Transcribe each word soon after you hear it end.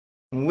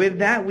With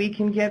that, we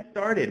can get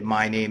started.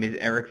 My name is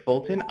Eric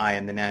Fulton. I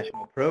am the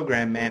National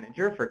Program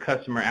Manager for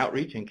Customer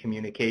Outreach and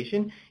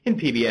Communication in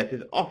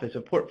PBS's Office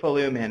of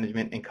Portfolio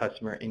Management and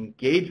Customer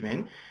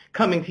Engagement,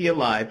 coming to you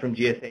live from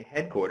GSA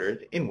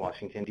headquarters in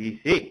Washington,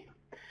 D.C.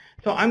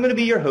 So I'm going to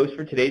be your host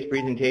for today's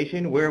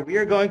presentation, where we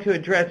are going to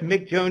address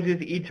Mick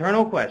Jones's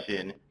eternal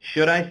question,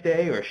 should I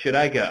stay or should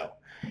I go?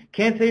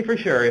 Can't say for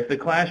sure if the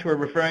clash were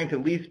referring to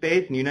lease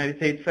space in United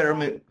States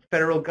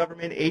federal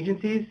government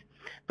agencies,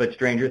 but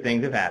stranger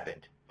things have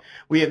happened.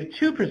 We have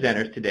two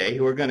presenters today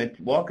who are going to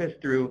walk us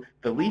through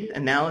the lease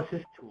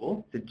analysis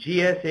tool, the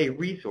GSA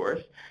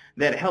resource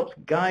that helps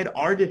guide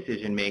our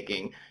decision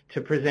making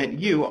to present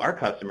you, our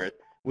customers,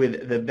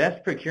 with the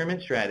best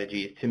procurement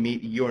strategies to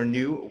meet your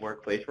new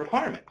workplace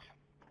requirements.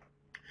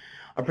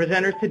 Our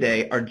presenters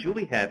today are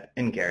Julie Hepp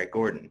and Garrett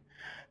Gordon.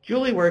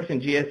 Julie works in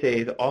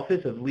GSA's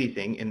Office of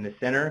Leasing in the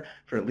Center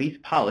for Lease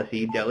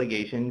Policy,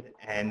 Delegations,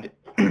 and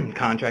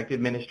Contract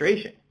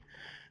Administration.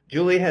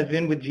 Julie has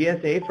been with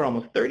GSA for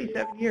almost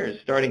 37 years,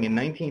 starting in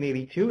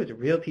 1982 as a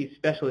realty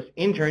specialist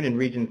intern in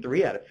Region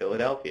 3 out of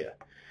Philadelphia.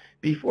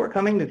 Before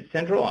coming to the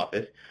central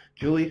office,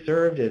 Julie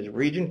served as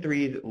Region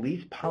 3's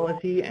Lease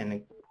Policy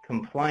and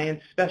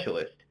Compliance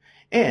Specialist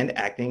and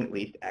Acting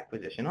Lease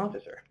Acquisition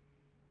Officer.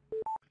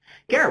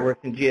 Garrett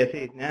works in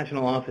GSA's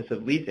National Office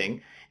of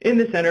Leasing in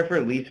the Center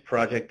for Lease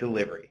Project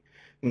Delivery.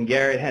 And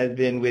Garrett has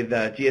been with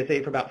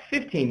GSA for about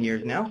 15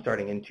 years now,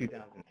 starting in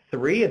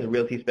 2003 as a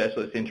realty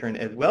specialist intern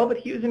as well, but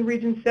he was in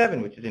Region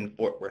 7, which is in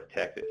Fort Worth,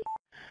 Texas.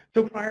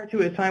 So prior to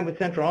his time with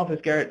Central Office,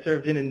 Garrett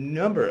served in a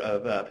number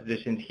of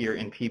positions here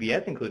in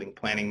PBS, including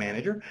Planning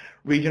Manager,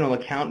 Regional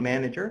Account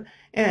Manager,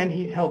 and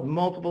he's held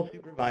multiple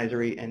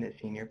supervisory and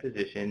senior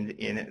positions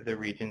in the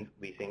region's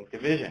leasing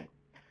division.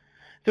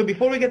 So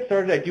before we get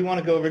started, I do want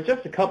to go over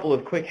just a couple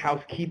of quick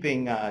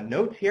housekeeping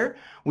notes here.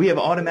 We have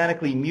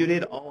automatically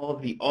muted all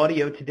of the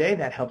audio today.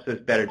 That helps us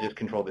better just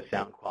control the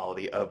sound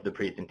quality of the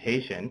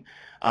presentation.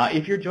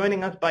 If you're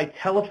joining us by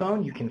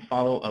telephone, you can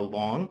follow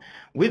along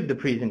with the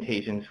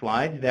presentation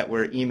slides that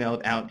were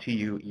emailed out to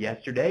you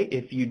yesterday.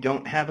 If you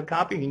don't have a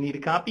copy or you need a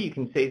copy, you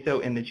can say so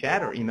in the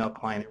chat or email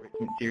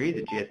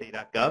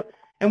clientenrichmentseries@gsa.gov,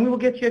 and we will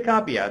get you a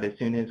copy out as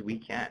soon as we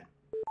can.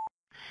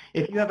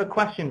 If you have a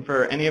question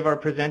for any of our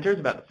presenters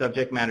about the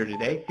subject matter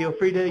today, feel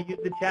free to use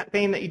the chat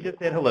pane that you just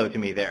said hello to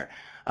me there.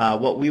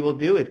 What we will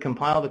do is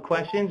compile the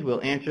questions.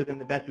 We'll answer them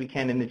the best we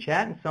can in the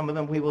chat, and some of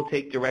them we will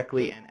take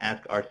directly and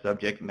ask our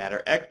subject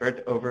matter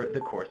experts over the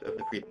course of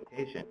the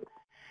presentation.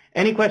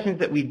 Any questions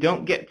that we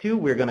don't get to,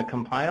 we're going to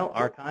compile,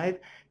 archive,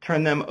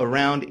 turn them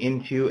around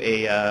into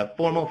a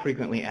formal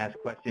frequently asked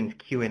questions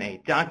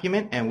Q&A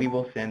document, and we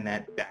will send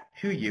that back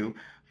to you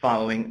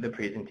following the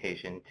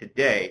presentation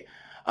today.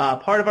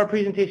 Part of our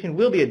presentation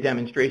will be a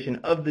demonstration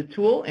of the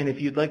tool, and if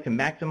you'd like to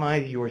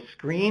maximize your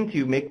screen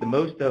to make the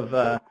most of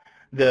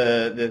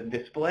the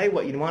display,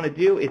 what you want to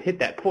do is hit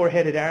that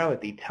four-headed arrow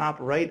at the top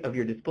right of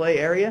your display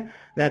area.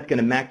 That's going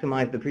to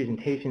maximize the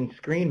presentation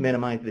screen,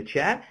 minimize the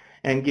chat,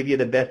 and give you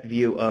the best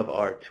view of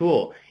our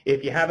tool.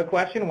 If you have a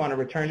question, want to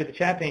return to the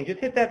chat pane,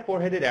 just hit that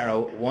four-headed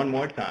arrow one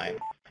more time,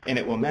 and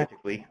it will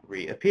magically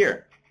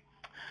reappear.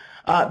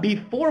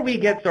 Before we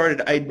get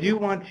started, I do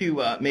want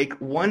to make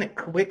one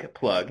quick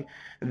plug.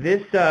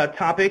 This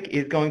topic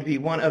is going to be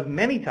one of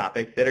many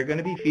topics that are going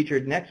to be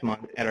featured next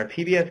month at our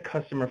PBS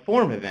Customer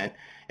Forum event.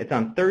 It's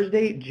on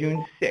Thursday,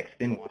 June 6th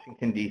in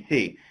Washington,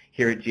 D.C.,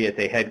 here at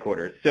GSA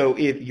headquarters. So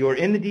if you're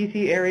in the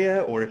D.C.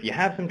 area or if you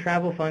have some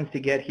travel funds to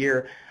get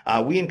here,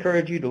 we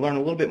encourage you to learn a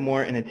little bit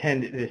more and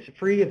attend this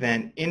free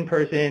event in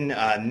person,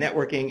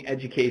 networking,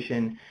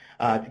 education.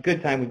 It's a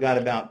good time. We've got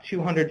about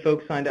 200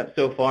 folks signed up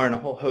so far, and a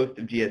whole host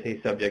of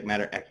GSA subject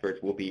matter experts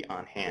will be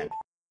on hand.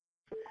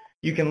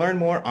 You can learn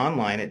more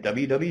online at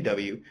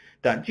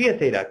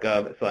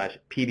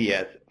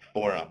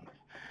www.gsa.gov/PBS-forums.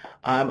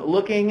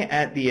 Looking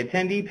at the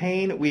attendee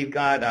pane, we've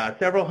got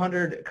several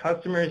hundred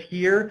customers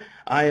here.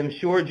 I am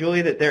sure,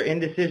 Julie, that their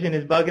indecision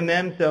is bugging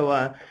them.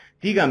 So,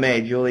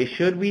 dígame, Julie,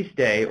 should we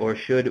stay or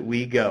should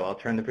we go? I'll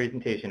turn the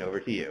presentation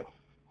over to you.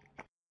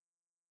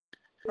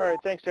 All right,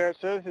 thanks, Eric.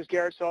 So this is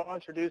Garrett, so I'll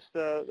introduce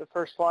the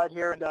first slide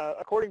here. And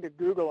according to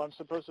Google, I'm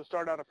supposed to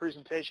start out a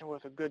presentation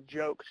with a good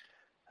joke.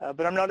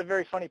 But I'm not a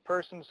very funny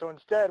person, so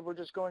instead we're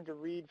just going to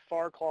read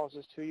FAR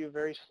clauses to you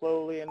very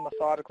slowly and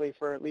methodically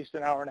for at least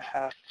an hour and a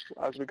half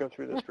as we go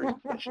through this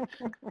presentation.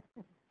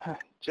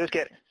 Just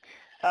kidding.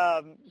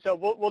 So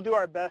we'll do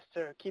our best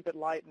to keep it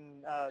light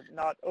and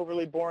not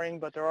overly boring,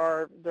 but there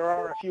are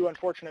a few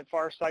unfortunate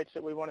FAR sites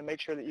that we want to make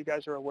sure that you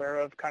guys are aware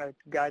of, kind of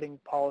guiding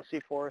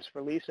policy for us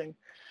for leasing.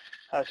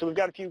 So we've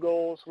got a few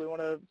goals. We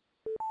want to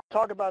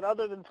talk about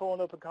other than full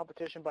and open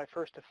competition by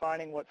first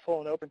defining what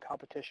full and open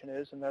competition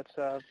is, and that's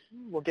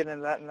we'll get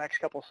into that in the next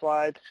couple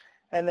slides,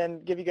 and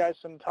then give you guys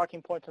some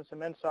talking points and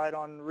some insight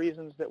on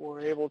reasons that we're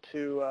able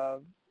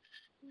to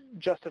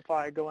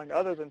justify going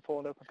other than full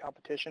and open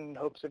competition in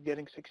hopes of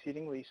getting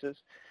succeeding leases.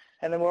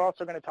 And then we're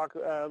also going to talk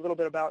a little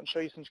bit about and show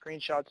you some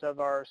screenshots of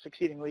our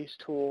succeeding lease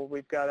tool.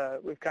 We've kind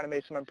of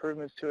made some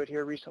improvements to it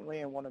here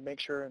recently and want to make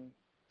sure and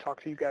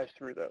talk to you guys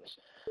through those.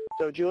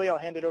 So Julie, I'll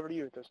hand it over to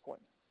you at this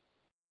point.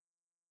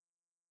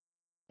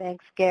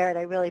 Thanks, Garrett.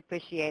 I really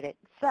appreciate it.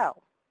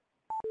 So,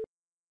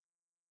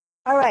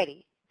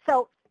 alrighty.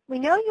 So we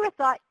know you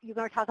thought you were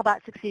going to talk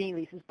about succeeding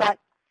leases, but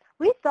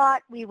we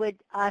thought we would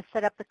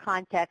set up the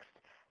context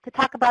to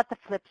talk about the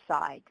flip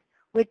side,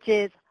 which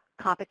is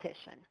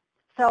competition.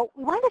 So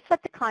we want to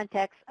set the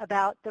context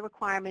about the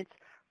requirements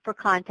for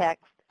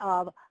context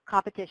of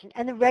competition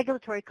and the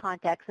regulatory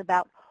context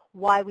about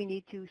why we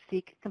need to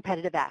seek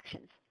competitive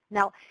actions.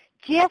 Now,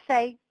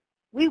 GSA,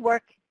 we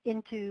work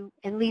in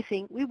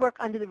leasing, we work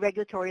under the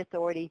regulatory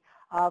authority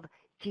of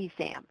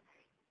GSAM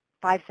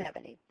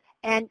 570.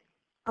 And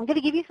I'm going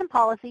to give you some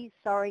policy.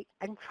 Sorry,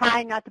 I'm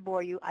trying not to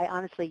bore you.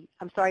 I'm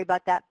sorry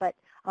about that, but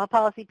I'm a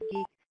policy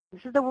geek.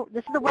 This is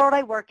the world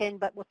I work in,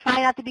 but we'll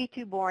try not to be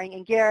too boring.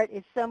 And Garrett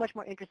is so much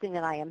more interesting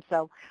than I am,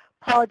 so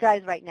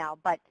apologize right now.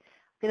 But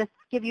I'm going to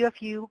give you a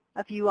few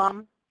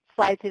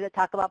slides here that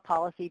talk about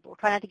policy, but we'll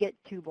try not to get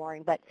too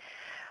boring. But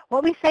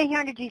what we say here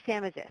under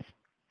GSAM is this.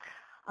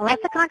 Unless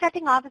the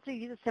contracting officer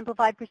uses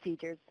simplified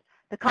procedures,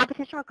 the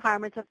competition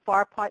requirements of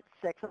FAR Part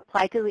 6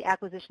 apply to the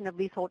acquisition of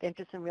leasehold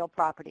interest in real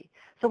property.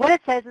 So what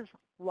it says is,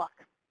 look,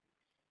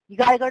 you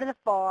got to go to the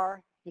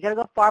FAR, you got to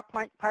go FAR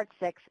Part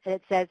 6, and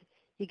it says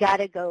you got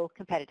to go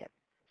competitive.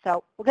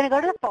 So we're going to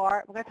go to the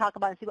FAR. We're going to talk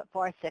about and see what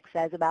FAR 6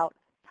 says about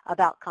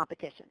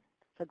competition.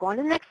 So going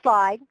to the next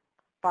slide,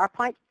 FAR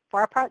Part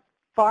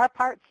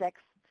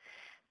 6,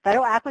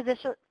 Federal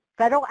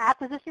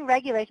Acquisition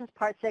Regulations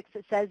Part 6,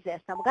 it says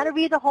this. Now we're going to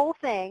read the whole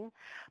thing,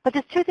 but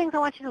there's two things I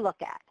want you to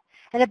look at.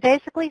 And it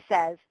basically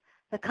says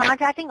the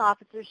contracting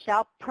officer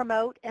shall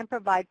promote and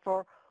provide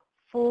for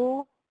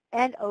full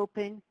and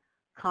open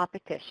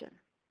competition.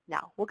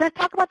 Now, we're going to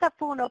talk about that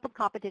full and open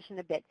competition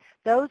a bit.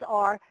 Those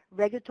are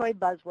regulatory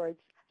buzzwords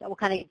that we'll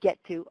kind of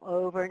get to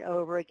over and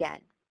over again.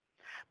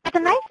 But the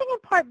nice thing in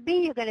Part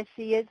B you're going to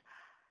see is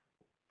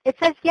it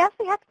says, yes,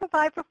 we have to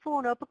provide for full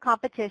and open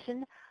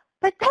competition,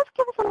 but it does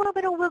give us a little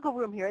bit of wiggle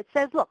room here. It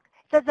says, look,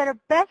 it says that are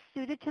best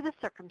suited to the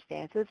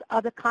circumstances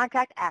of the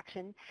contract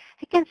action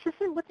and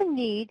consistent with the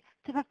need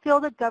to fulfill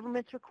the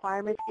government's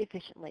requirements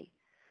efficiently.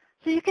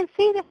 So you can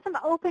see there's some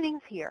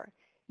openings here.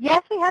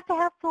 Yes, we have to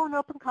have full and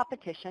open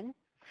competition,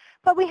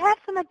 but we have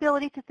some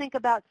ability to think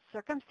about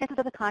circumstances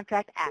of the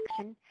contract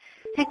action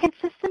and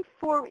consistent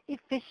for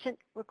efficient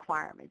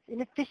requirements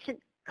and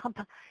efficient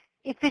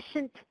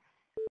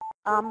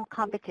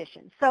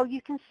competition. So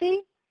you can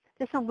see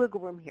there's some wiggle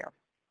room here.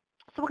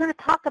 So we're going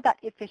to talk about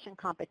efficient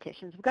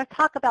competitions. We're going to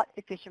talk about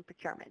efficient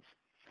procurements.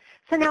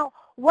 So now,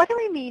 what do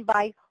we mean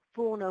by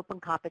full and open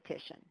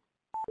competition?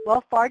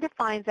 Well, FAR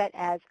defines that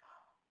as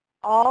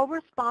all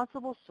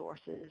responsible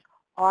sources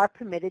are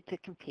permitted to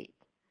compete.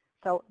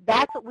 So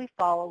that's what we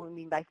follow when we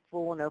mean by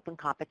full and open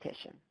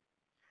competition.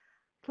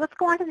 So let's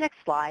go on to the next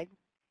slide,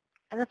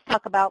 and let's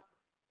talk about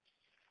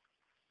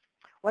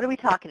what are we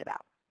talking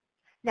about.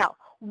 Now,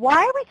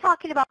 why are we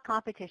talking about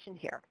competition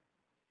here?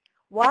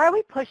 Why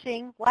is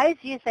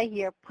GSA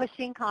here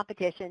pushing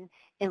competition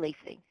in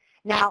leasing?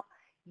 Now,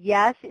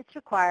 yes, it's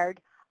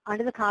required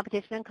under the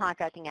Competition and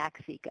Contracting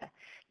Act, CECA.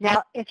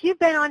 Now, if you've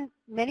been on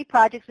many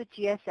projects with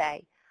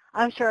GSA,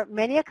 I'm sure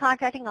many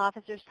contracting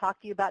officers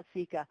talk to you about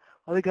CECA.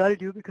 Well, we got to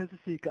do it because of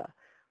CECA,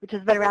 which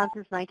has been around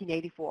since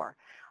 1984.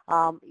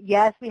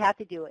 Yes, we have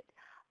to do it.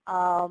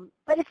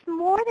 But it's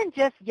more than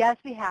just, yes,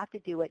 we have to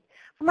do it.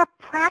 From a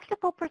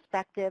practical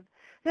perspective,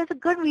 there's a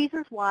good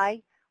reasons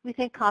why we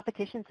think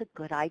competition is a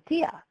good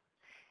idea.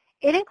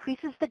 It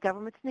increases the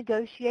government's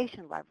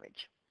negotiation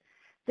leverage.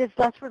 There's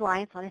less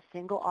reliance on a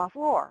single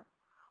offeror.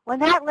 When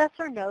that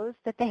lessor knows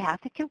that they have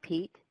to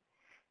compete,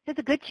 there's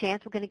a good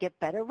chance we're going to get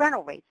better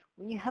rental rates.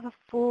 When you have a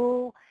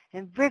full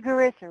and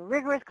rigorous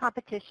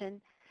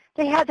competition,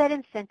 they have that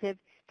incentive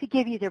to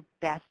give you their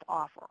best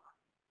offer.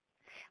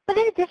 But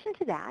in addition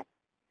to that,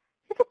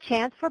 there's a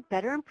chance for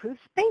better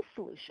improved space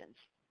solutions.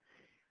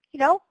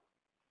 You know,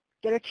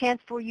 get a chance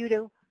for you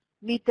to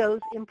meet those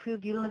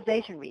improved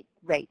utilization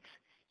rates.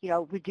 You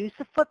know, reduce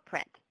the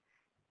footprint.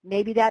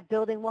 Maybe that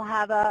building will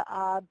have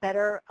a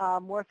better,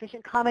 more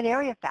efficient common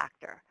area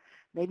factor.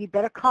 Maybe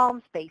better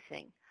column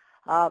spacing.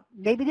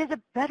 Maybe there's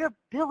a better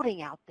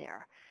building out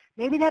there.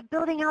 Maybe that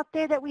building out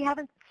there that we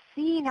haven't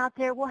seen out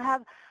there will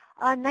have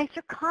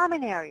nicer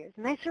common areas,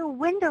 nicer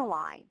window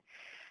line.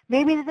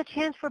 Maybe there's a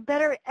chance for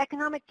better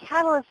economic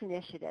catalyst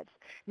initiatives.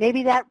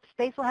 Maybe that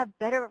space will have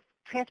better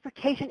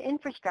transportation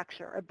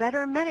infrastructure or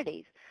better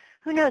amenities.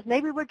 Who knows?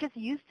 Maybe we're just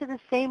used to the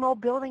same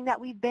old building that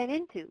we've been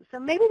into. So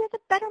maybe there's a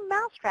better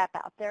mousetrap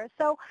out there.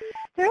 So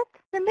there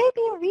may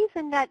be a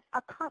reason that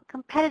a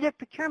competitive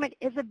procurement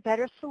is a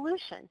better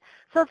solution.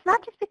 So it's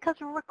not just because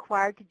we're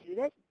required to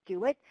do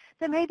it.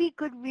 There may be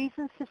good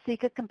reasons to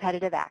seek a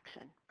competitive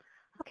action.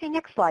 Okay,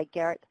 next slide,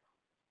 Garrett.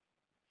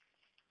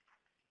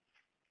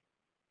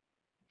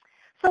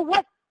 So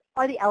what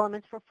are the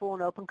elements for full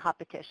and open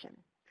competition?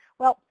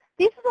 Well,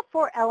 these are the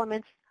 4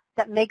 elements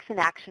that makes an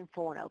action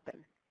full and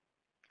open.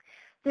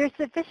 There's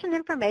sufficient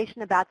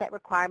information about that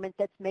requirement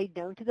that's made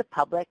known to the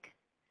public.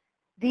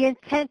 The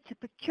intent to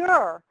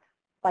procure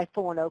by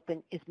full and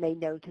open is made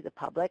known to the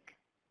public.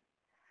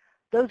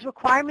 Those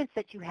requirements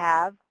that you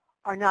have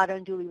are not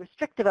unduly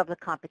restrictive of the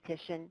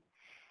competition,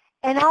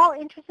 and all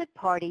interested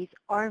parties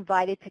are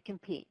invited to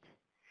compete.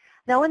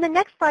 Now, in the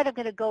next slide, I'm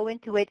going to go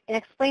into it and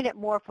explain it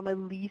more from a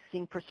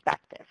leasing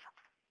perspective.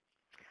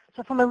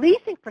 So from a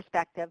leasing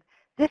perspective,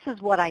 this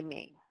is what I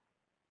mean.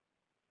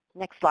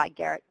 Next slide,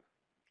 Garrett.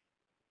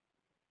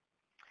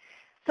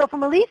 So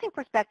from a leasing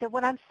perspective,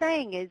 what I'm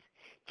saying is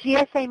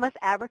GSA must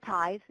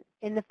advertise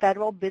in the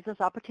Federal Business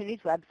Opportunities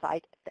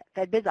website,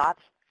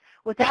 FedBizOps,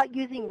 without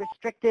using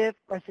restrictive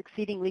or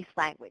succeeding lease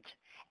language.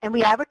 And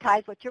we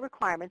advertise what your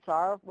requirements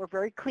are. We're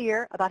very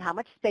clear about how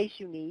much space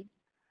you need.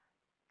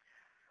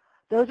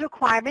 Those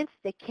requirements,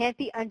 they can't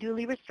be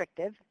unduly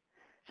restrictive,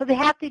 so they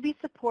have to be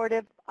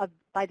supportive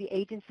by the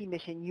agency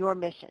mission, your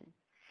mission.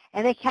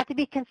 And they have to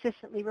be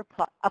consistently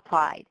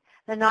applied.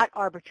 They're not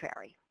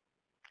arbitrary.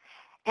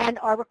 And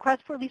our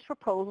request for lease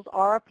proposals,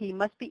 RRP,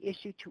 must be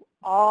issued to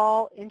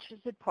all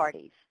interested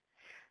parties.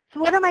 So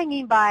what do I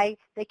mean by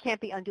they can't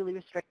be unduly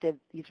restrictive,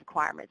 these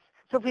requirements?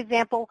 So for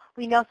example,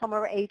 we know some of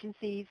our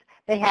agencies,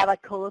 they have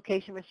like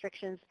co-location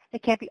restrictions. They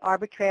can't be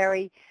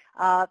arbitrary.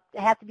 They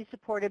have to be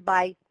supported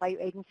by your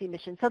agency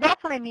mission. So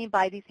that's what I mean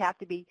by these have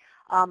to be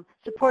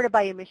supported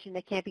by your mission.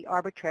 They can't be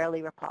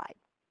arbitrarily applied.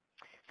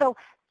 So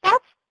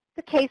that's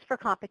the case for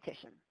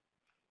competition.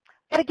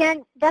 But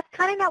again, that's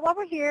kind of not why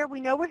we're here.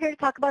 We know we're here to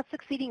talk about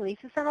succeeding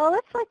leases. So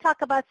let's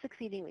talk about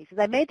succeeding leases.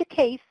 I made the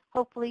case,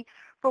 hopefully,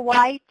 for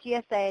why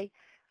GSA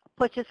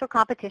pushes for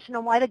competition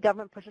and why the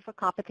government pushes for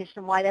competition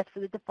and why that's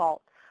for the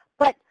default.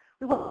 But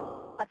we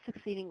want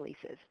succeeding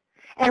leases.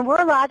 And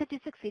we're allowed to do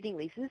succeeding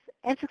leases,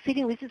 and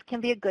succeeding leases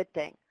can be a good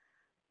thing.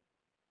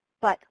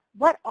 But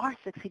what are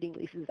succeeding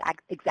leases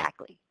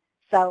exactly?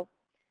 So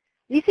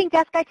Leasing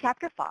Desk Guide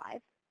Chapter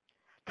 5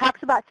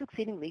 talks about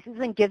succeeding leases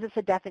and gives us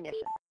a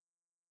definition.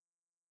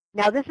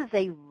 Now, this is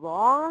a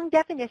long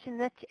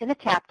definition in the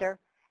chapter,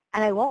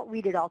 and I won't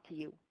read it all to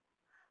you.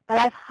 But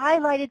I've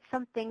highlighted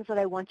some things that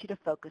I want you to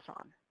focus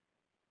on.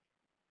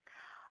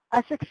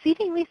 A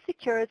succeeding lease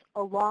secures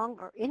a long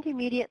or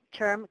intermediate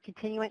term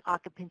continuing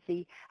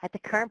occupancy at the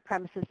current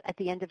premises at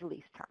the end of the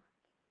lease term.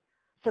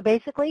 So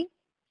basically,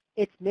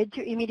 it's mid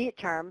to immediate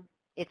term.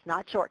 It's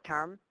not short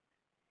term.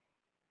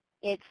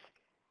 It's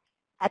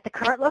at the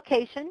current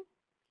location,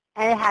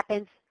 and it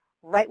happens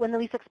right when the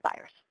lease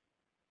expires.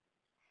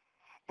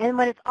 And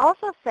what it's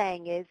also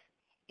saying is,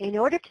 in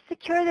order to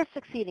secure this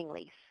succeeding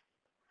lease,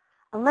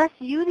 unless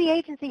you, the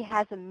agency,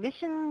 has a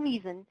mission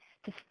reason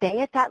to stay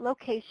at that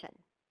location,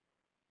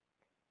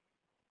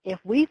 if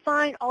we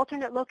find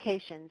alternate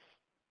locations,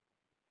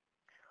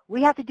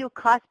 we have to do a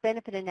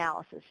cost-benefit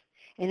analysis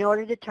in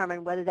order to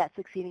determine whether that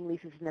succeeding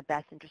lease is in the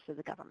best interest of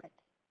the government.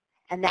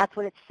 And that's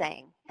what it's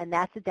saying, and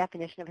that's the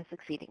definition of a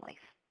succeeding lease.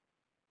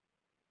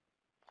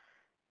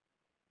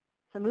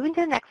 So moving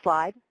to the next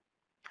slide,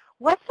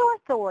 what's our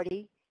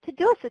authority to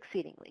do a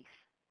succeeding lease?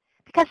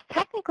 Because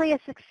technically a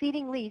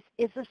succeeding lease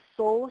is a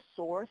sole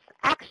source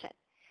action.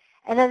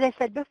 And as I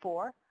said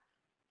before,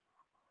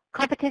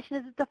 competition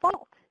is the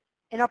default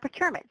in our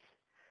procurements.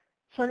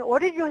 So in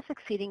order to do a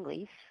succeeding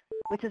lease,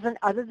 which is an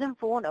other than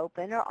full and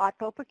open or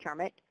auto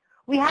procurement,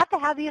 we have to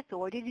have the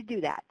authority to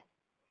do that.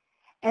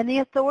 And the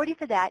authority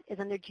for that is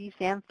under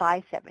GSAM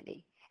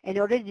 570 in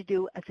order to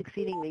do a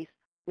succeeding lease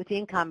with the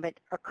incumbent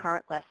or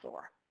current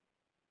lessor.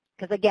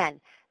 Because again,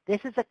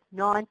 this is a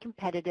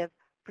non-competitive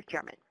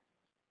procurement.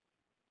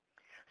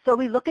 So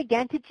we look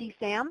again to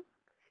GSAM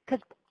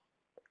because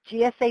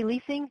GSA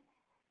Leasing's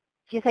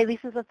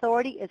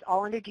authority is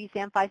all under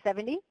GSAM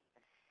 570.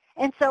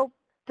 And so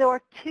there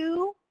are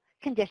two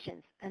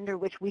conditions under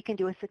which we can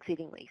do a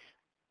succeeding lease.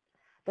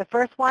 The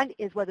first one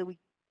is whether we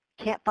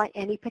can't find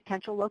any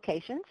potential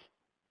locations.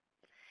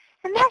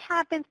 And that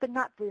happens, but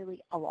not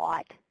really a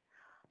lot.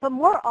 But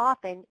more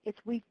often, it's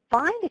we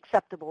find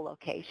acceptable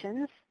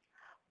locations,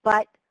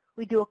 but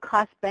we do a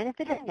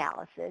cost-benefit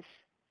analysis.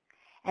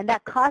 And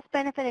that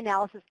cost-benefit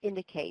analysis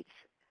indicates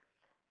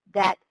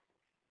that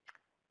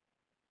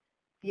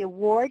the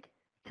award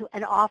to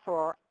an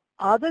offeror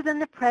other than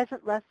the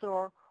present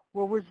lessor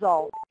will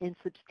result in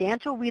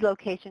substantial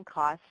relocation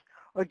costs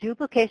or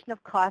duplication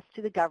of costs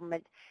to the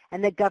government,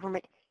 and the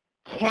government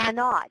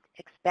cannot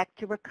expect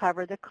to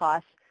recover the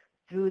costs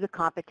through the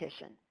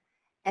competition.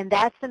 And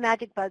that's the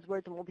magic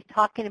buzzwords, and we'll be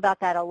talking about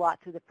that a lot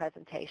through the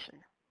presentation.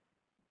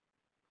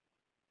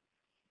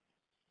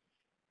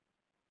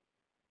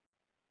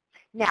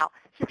 Now,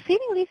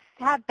 succeeding leases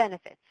have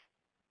benefits.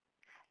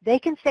 They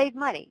can save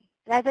money.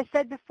 And as I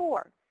said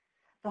before,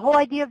 the whole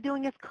idea of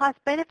doing this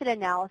cost-benefit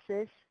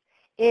analysis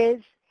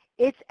is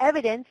it's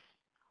evidence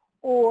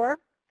or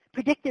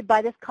predicted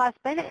by this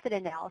cost-benefit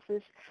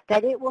analysis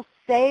that it will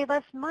save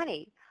us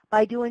money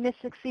by doing this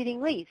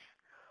succeeding lease.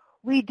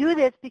 We do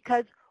this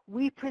because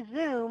we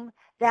presume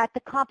that the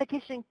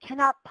competition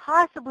cannot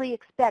possibly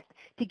expect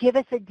to give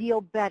us a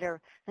deal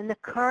better than the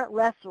current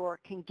lessor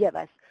can give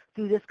us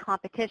through this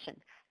competition.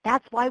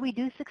 That's why we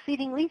do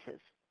succeeding leases.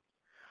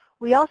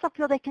 We also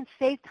feel they can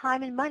save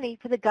time and money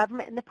for the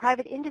government and the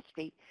private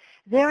industry.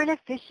 They're an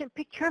efficient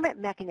procurement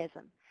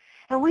mechanism.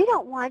 And we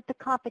don't want the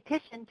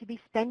competition to be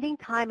spending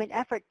time and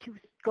effort to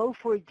go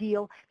for a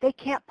deal they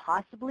can't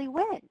possibly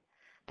win.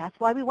 That's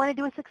why we want to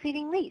do a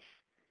succeeding lease.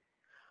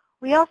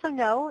 We also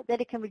know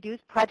that it can reduce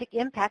project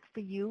impact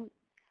for you,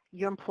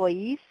 your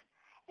employees,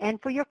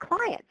 and for your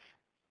clients.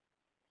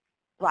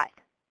 But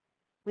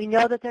we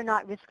know that they're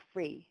not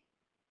risk-free.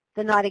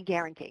 They're not a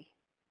guarantee.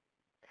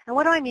 And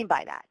what do I mean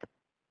by that?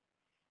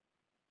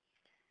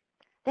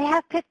 They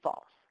have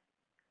pitfalls.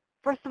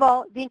 First of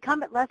all, the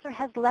incumbent lessor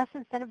has less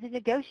incentive to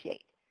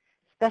negotiate,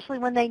 especially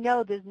when they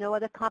know there's no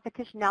other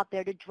competition out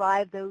there to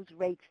drive those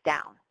rates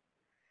down.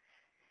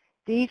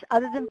 These,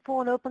 other than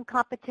full and open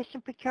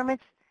competition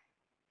procurements,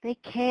 they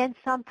can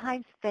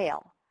sometimes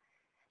fail.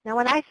 Now,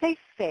 when I say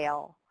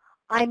fail,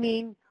 I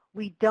mean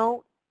we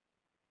don't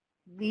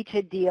reach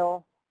a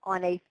deal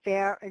on a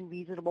fair and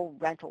reasonable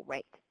rental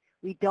rate.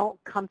 We don't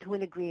come to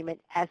an agreement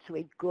as to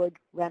a good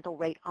rental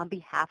rate on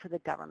behalf of the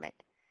government.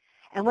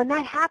 And when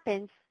that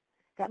happens,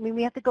 that means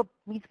we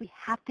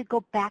have to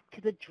go back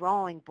to the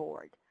drawing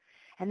board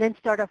and then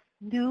start a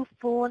new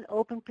full and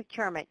open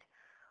procurement,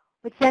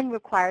 which then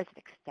requires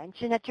an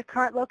extension at your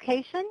current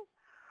location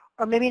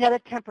or maybe another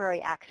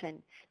temporary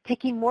action,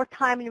 taking more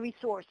time and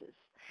resources.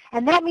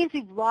 And that means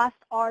we've lost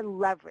our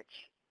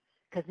leverage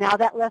because now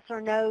that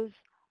lessor knows,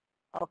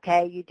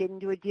 okay, you didn't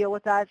do a deal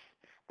with us.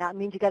 That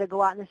means you got to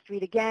go out in the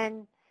street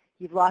again.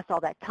 You've lost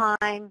all that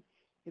time.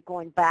 You're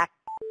going back,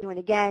 doing it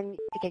again.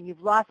 Again,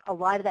 you've lost a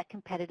lot of that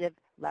competitive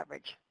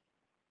leverage.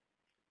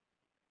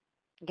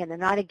 Again, they're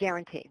not a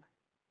guarantee.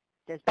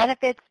 There's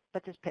benefits,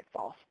 but there's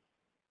pitfalls.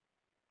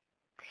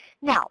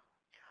 Now,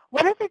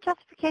 what is the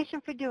justification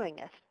for doing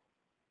this?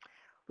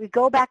 We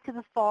go back to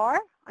the FAR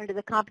under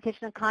the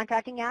Competition and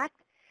Contracting Act.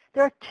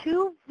 There are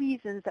two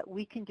reasons that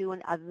we can do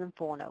an other than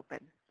full and open.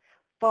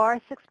 FAR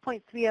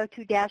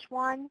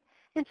 6.302-1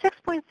 and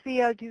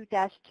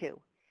 6.302-2.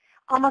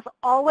 Almost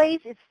always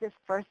it's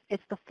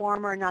the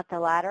former, not the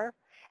latter.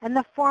 And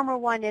the former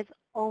one is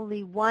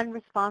only one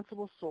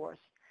responsible source,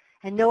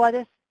 and no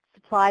other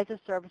supplies or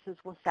services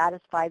will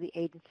satisfy the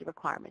agency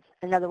requirements.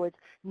 In other words,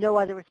 no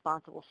other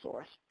responsible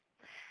source.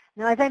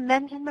 Now, as I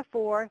mentioned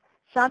before,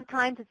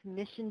 sometimes it's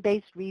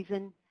mission-based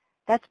reason.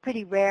 That's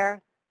pretty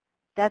rare.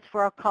 That's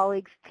for our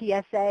colleagues,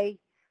 TSA,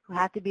 who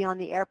have to be on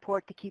the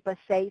airport to keep us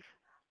safe.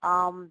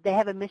 They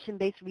have a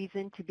mission-based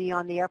reason to be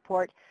on the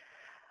airport.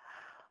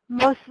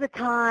 Most of the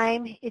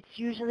time, it's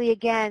usually,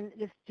 again,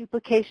 this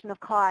duplication of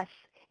costs.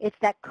 It's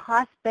that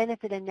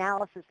cost-benefit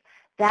analysis.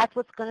 That's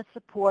what's going to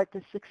support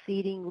the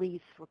succeeding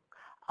lease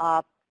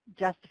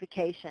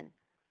justification.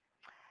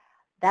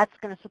 That's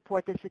going to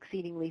support the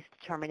succeeding lease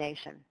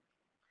determination.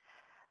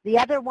 The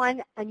other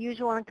one,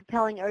 unusual and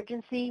compelling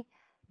urgency,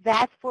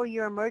 that's for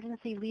your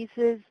emergency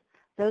leases.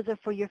 Those are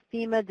for your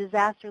FEMA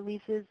disaster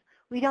leases.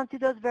 We don't do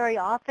those very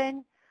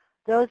often.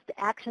 Those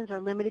actions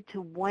are limited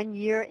to 1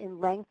 year in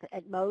length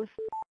at most.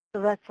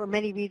 So that's for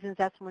many reasons.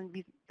 That's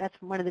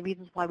one of the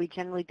reasons why we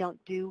generally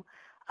don't do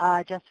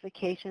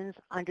justifications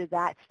under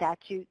that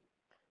statute.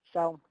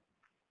 So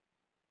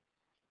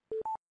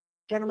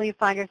generally you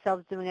find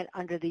yourselves doing it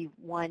under the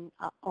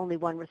only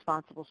one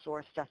responsible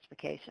source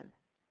justification.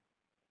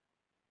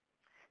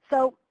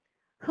 So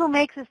who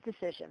makes this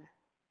decision?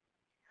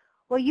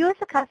 Well, you as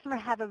a customer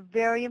have a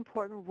very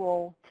important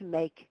role to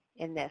make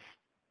in this.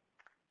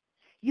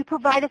 You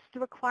provide us the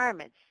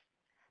requirements.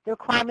 The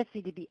requirements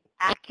need to be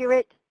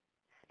accurate.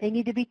 They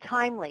need to be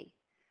timely.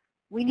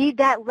 We need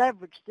that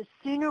leverage. The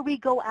sooner we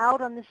go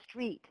out on the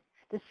street,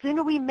 the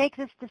sooner we make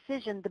this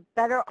decision, the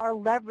better our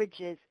leverage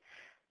is,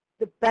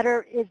 the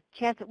better is the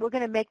chance that we're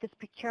going to make this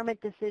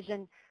procurement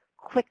decision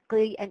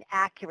quickly and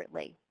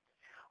accurately.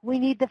 We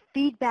need the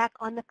feedback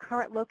on the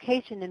current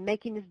location and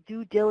making this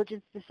due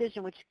diligence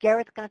decision, which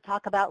Garrett's going to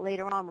talk about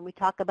later on when we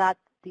talk about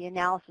the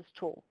analysis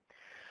tool.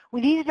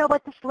 We need to know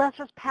about this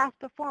lessor's past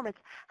performance.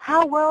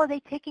 How well are they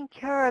taking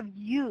care of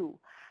you?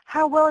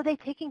 How well are they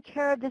taking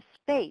care of this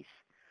space?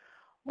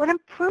 What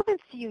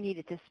improvements do you need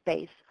at this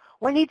space?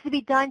 What needs to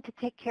be done to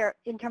take care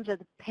in terms of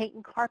the paint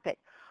and carpet?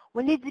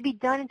 What needs to be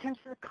done in terms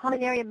of the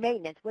common area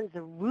maintenance? What is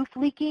the roof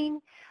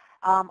leaking?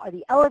 Are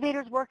the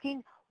elevators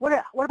working?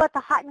 What about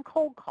the hot and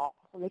cold calls?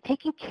 Are they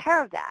taking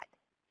care of that?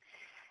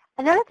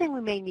 Another thing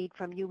we may need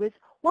from you is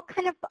what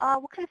kind of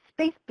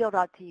space build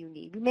out do you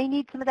need? We may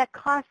need some of that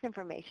cost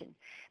information,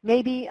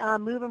 maybe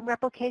move and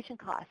replication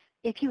costs.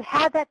 If you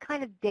have that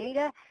kind of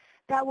data,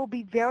 that will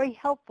be very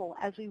helpful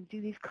as we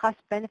do these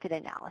cost-benefit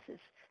analysis.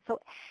 So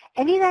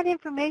any of that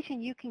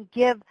information you can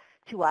give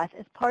to us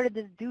as part of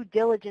this due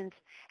diligence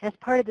and as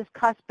part of this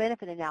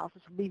cost-benefit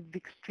analysis will be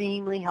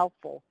extremely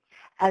helpful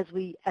as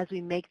we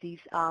make these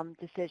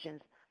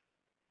decisions.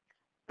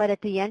 But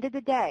at the end of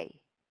the day,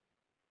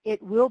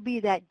 it will be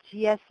that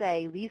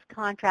GSA, lease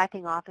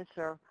contracting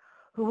officer,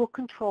 who will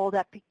control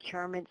that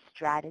procurement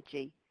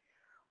strategy.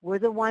 We're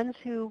the ones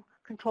who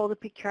control the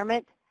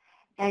procurement,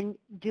 and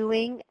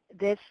doing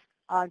this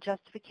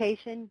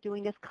justification,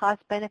 doing this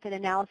cost-benefit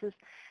analysis,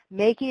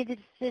 making a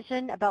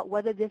decision about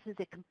whether this is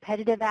a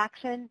competitive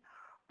action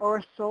or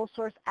a sole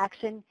source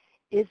action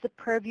is the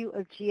purview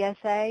of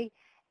GSA,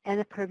 and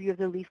the purview of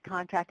the lease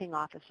contracting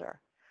officer.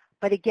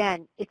 But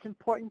again, it's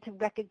important to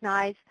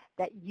recognize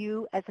that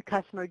you as a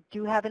customer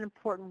do have an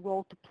important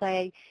role to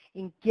play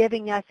in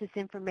giving us this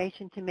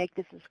information to make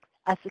this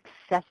a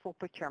successful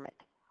procurement.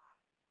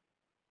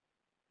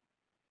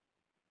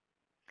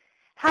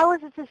 How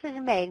is this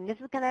decision made? And this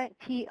is going to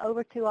key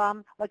over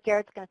to what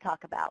Garrett's going to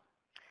talk about.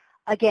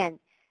 Again,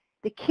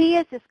 the key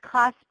is this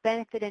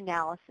cost-benefit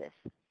analysis.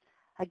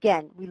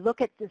 Again, we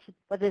look at this,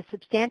 whether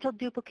substantial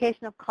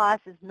duplication of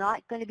costs is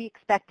not going to be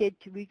expected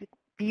to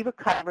be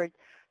recovered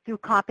through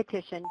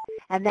competition,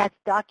 and that's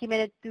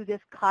documented through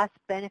this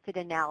cost-benefit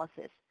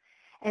analysis.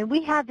 And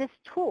we have this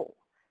tool,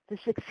 the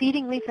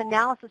Succeeding Lease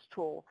Analysis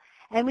tool,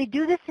 and we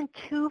do this in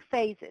 2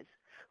 phases.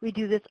 We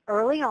do this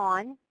early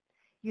on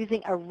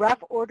using a rough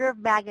order of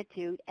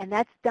magnitude, and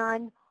that's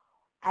done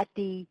at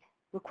the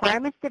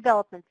requirements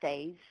development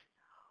phase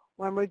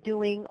when we're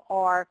doing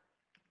our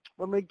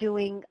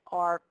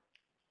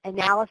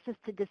analysis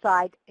to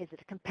decide, is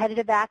it a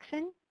competitive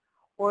action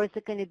or is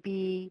it going to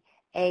be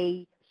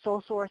a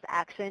sole source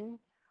action,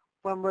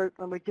 when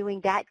we're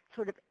doing that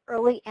sort of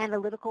early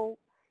analytical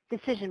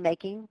decision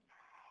making.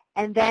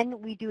 And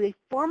then we do a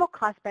formal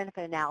cost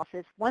benefit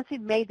analysis. Once we've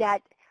made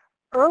that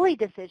early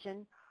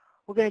decision,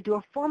 we're going to do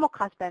a formal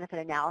cost benefit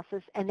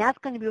analysis, and that's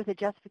going to be with a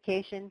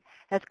justification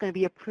that's going to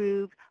be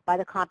approved by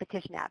the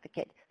competition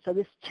advocate. So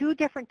there's 2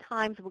 different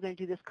times we're going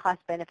to do this cost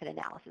benefit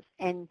analysis.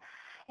 And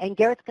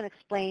Garrett's going to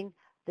explain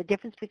the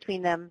difference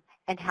between them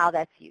and how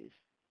that's used.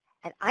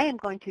 And I am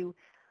going to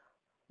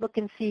look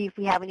and see if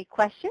we have any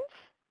questions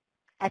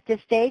at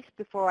this stage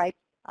before I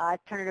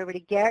turn it over to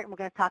Garrett, and we're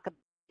going to talk about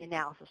the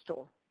analysis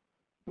tool.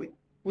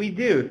 We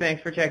do.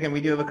 Thanks for checking. We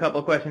do have a couple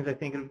of questions. I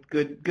think it's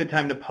good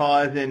time to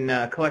pause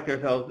and collect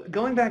ourselves.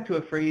 Going back to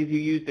a phrase you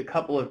used a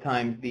couple of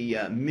times, the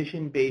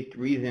mission-based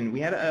reason. We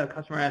had a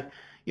customer ask,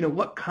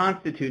 what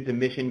constitutes a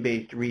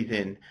mission-based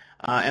reason?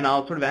 And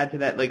I'll sort of add to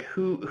that, like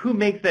who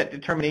makes that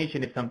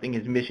determination if something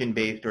is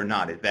mission-based or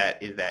not? Is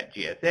that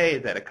GSA?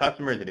 Is that a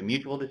customer? Is it a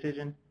mutual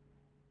decision?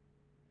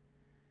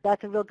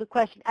 That's a real good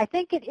question. I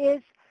think it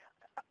is,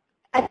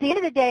 at the end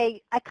of the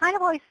day, I kind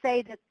of always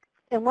say that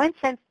in one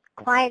sense,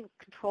 client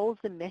controls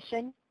the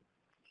mission.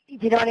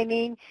 You know what I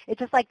mean? It's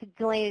just like the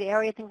delineated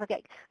area, things like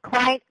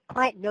that.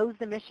 Client knows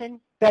the mission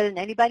better than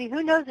anybody.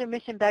 Who knows their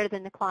mission better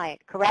than the client,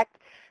 correct?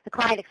 The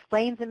client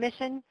explains the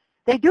mission.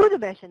 They do the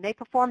mission. They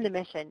perform the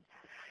mission.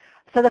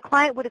 So the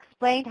client would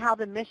explain how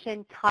the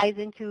mission ties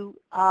into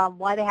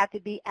why they have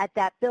to be at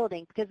that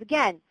building. Because,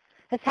 again,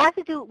 this has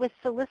to do with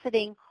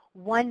soliciting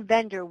one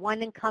vendor,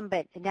 one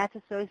incumbent, and that's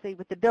associated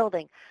with the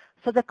building.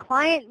 So the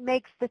client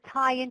makes the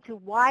tie into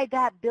why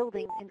that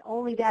building and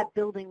only that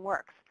building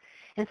works.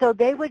 And so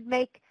they would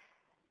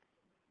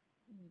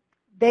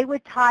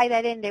tie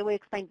that in. They would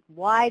explain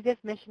why this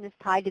mission is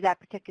tied to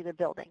that particular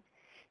building.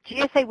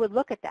 GSA would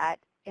look at that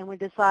and would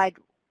decide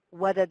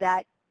whether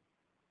that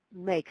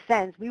makes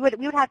sense. We would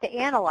have to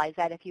analyze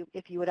that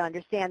if you would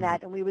understand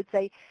that, and we would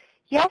say,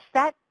 yes,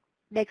 that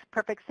makes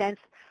perfect sense.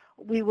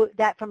 We would,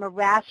 that from a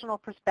rational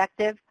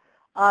perspective,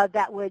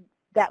 that would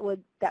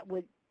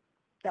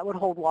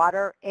hold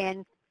water,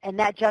 and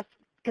that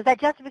because that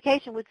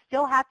justification would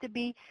still have to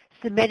be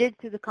submitted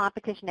to the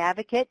competition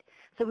advocate.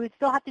 So we would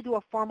still have to do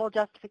a formal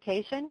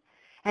justification,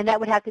 and that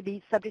would have to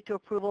be subject to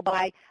approval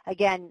by,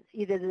 again,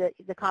 either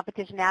the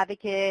competition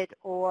advocate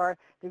or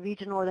the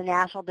regional or the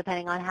national,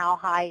 depending on how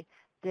high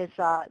this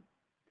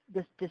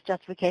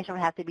justification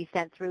would have to be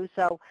sent through.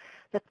 So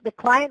the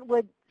client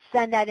would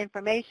send that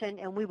information,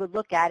 and we would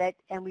look at it,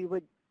 and we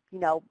would, we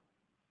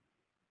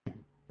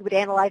would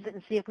analyze it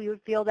and see if we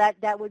would feel that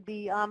that would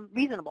be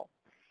reasonable.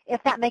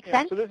 If that makes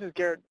sense. So this is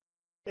Garrett.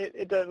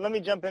 Let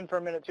me jump in for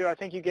a minute, too. I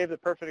think you gave the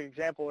perfect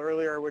example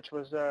earlier, which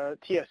was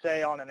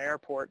TSA on an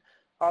airport.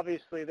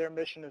 Obviously, their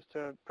mission is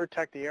to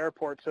protect the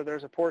airport, so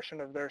there's a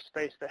portion of their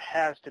space that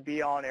has to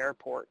be on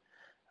airport.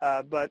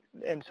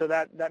 So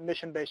that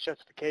mission-based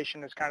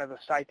justification is kind of the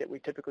site that we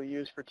typically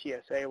use for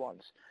TSA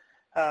ones.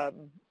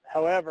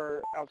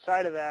 However,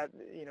 outside of that,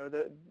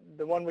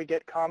 the one we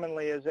get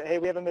commonly is that, hey,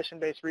 we have a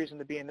mission-based reason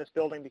to be in this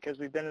building because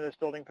we've been in this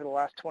building for the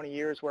last 20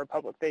 years. We're a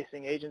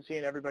public-facing agency,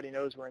 and everybody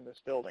knows we're in this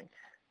building.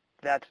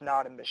 That's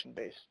not a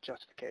mission-based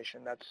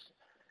justification. That's,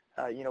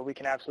 we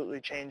can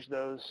absolutely change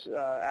those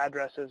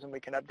addresses, and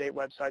we can update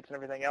websites and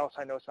everything else.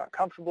 I know it's not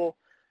comfortable,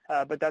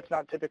 but that's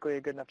not typically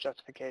a good enough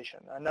justification.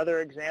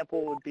 Another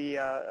example would be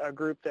a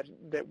group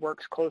that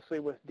works closely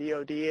with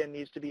DOD and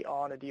needs to be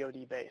on a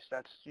DOD base.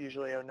 That's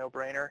usually a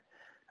no-brainer.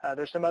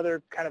 There's some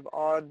other kind of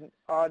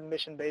odd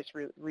mission-based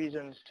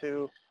reasons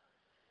to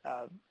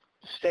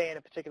stay in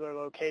a particular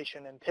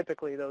location, and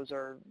typically those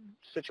are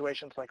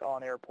situations like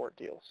on-airport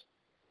deals.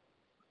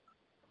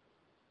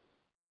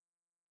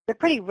 They're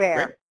pretty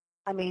rare.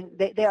 I mean,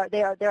 they are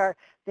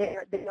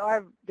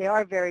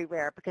very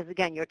rare because,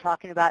 again, you're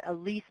talking about a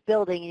lease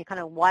building, and you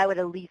kind of, why would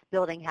a lease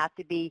building have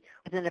to be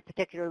within a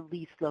particular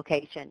lease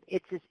location?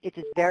 It's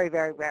just very,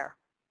 very rare.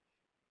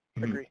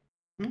 Agree.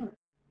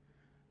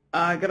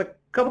 I got a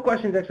couple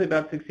questions actually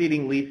about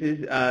succeeding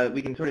leases.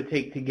 We can sort of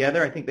take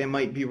together. I think they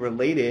might be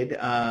related,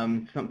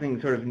 something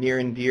sort of near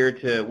and dear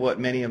to what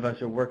many of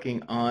us are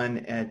working on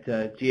at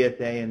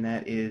GSA, and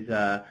that is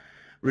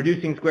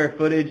reducing square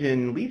footage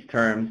in lease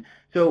terms.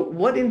 So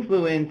what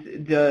influence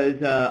does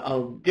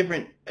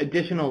different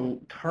additional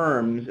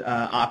terms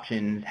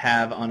options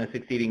have on a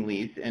succeeding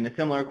lease? And a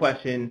similar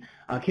question,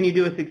 can you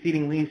do a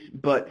succeeding lease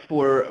but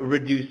for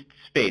reduced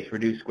space,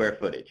 reduced square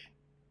footage?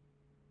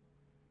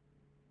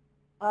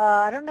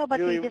 I don't know about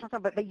Julie, the additional,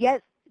 but yes,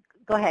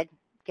 go ahead,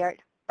 Garrett.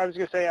 I was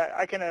going to say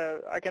I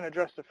can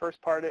address the first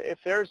part. If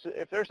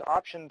there's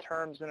option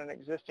terms in an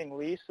existing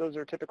lease, those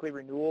are typically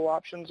renewal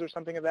options or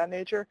something of that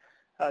nature.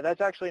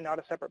 That's actually not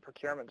a separate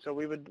procurement. So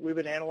we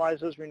would analyze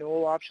those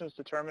renewal options,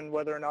 determine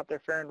whether or not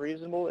they're fair and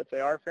reasonable. If they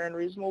are fair and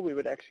reasonable, we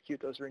would execute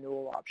those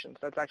renewal options.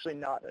 That's actually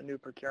not a new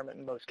procurement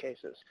in most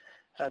cases.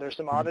 There's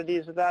some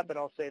oddities of that, but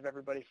I'll save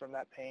everybody from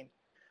that pain.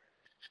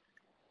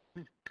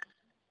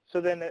 So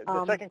then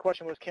the second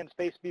question was, can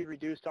space be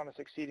reduced on a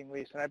succeeding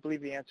lease? And I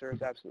believe the answer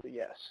is absolutely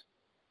yes.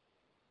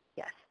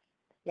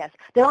 Yes.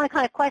 The only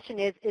kind of question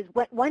is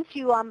once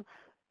you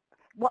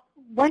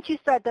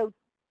start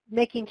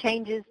making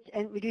changes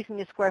and reducing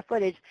the square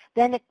footage,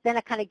 then it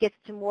kind of gets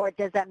to more,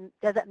 does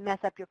that mess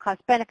up your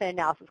cost benefit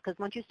analysis? Because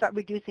once you start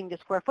reducing the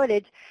square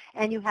footage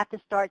and you have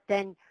to start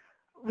then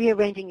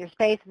rearranging your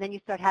space, and then you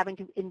start having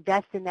to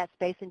invest in that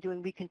space and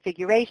doing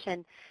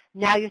reconfiguration,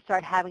 now you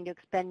start having to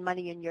expend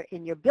money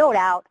in your build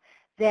out,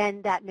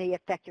 then that may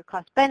affect your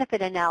cost benefit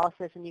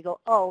analysis, and you go,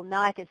 oh,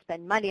 now I have to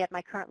spend money at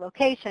my current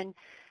location.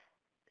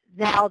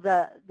 Now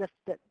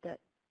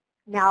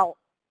now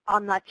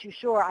I'm not too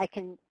sure I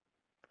can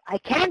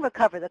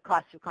recover the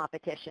cost through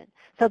competition.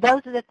 So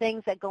those are the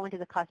things that go into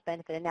the cost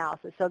benefit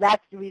analysis. So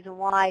that's the reason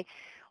why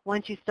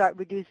once you start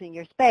reducing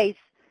your space,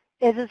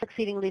 is a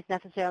succeeding lease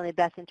necessarily in the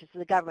best interest of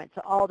the government? So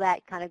all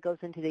that kind of goes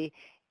into the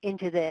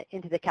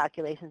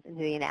calculations, into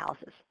the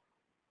analysis.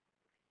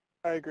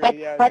 I agree.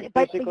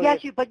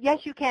 But yes,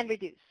 you can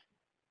reduce.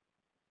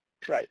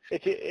 Right.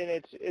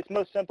 It's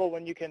most simple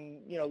when you can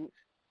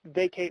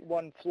vacate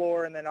one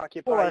floor and then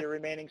occupy your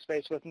remaining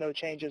space with no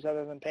changes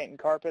other than paint and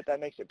carpet. That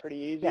makes it pretty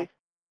easy. Yes.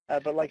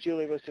 But like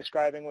Julie was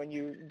describing, when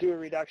you do a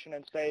reduction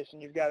in space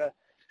and you've got to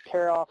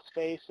tear off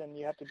space and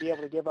you have to be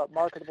able to give up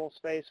marketable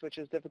space, which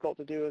is difficult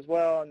to do as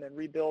well, and then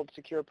rebuild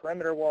secure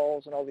perimeter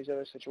walls and all these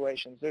other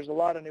situations. There's a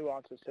lot of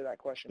nuances to that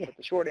question, but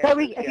the short answer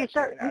is yes. If you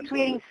start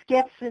recreating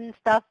skips and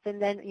stuff, and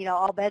then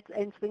all bets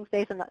and swing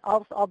space, and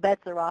all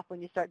bets are off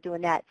when you start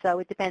doing that. So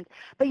it depends.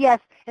 But yes,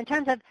 in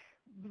terms of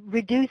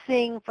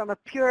reducing from a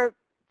pure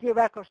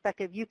theoretical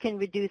perspective, you can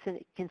reduce and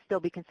it can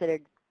still be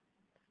considered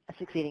a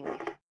succeeding lease.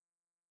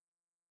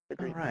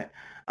 All right.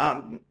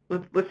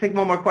 Let's take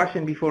one more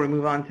question before we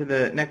move on to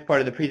the next part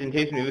of the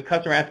presentation. We have a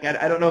customer asking,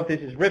 I don't know if this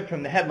is ripped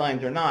from the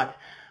headlines or not,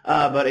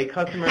 but a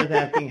customer is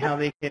asking how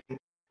they can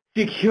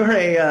secure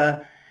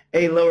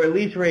a lower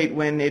lease rate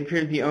when it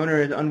appears the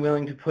owner is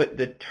unwilling to put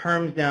the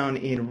terms down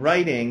in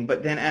writing,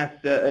 but then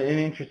asks an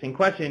interesting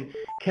question.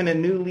 Can a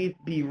new lease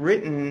be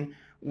written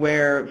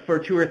where for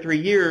 2 or 3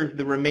 years,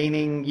 the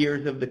remaining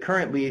years of the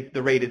current lease,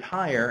 the rate is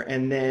higher,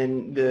 and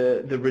then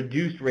the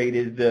reduced rate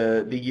is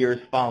the years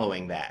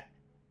following that?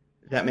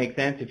 Does that make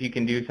sense if you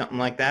can do something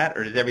like that,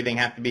 or does everything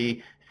have to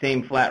be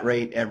same flat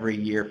rate every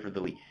year for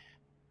the lease?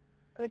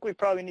 I think we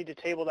probably need to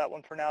table that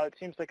one for now. It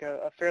seems like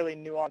a fairly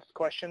nuanced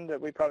question that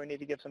we probably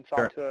need to give some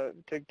thought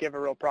to give a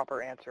real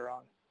proper answer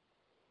on.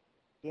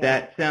 Yeah.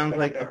 That sounds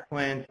like a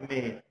plan to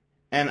me.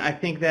 And I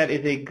think that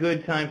is a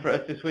good time for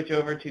us to switch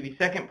over to the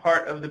second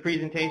part of the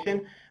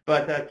presentation.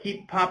 But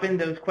keep popping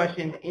those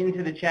questions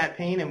into the chat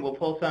pane, and we'll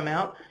pull some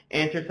out,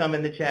 answer some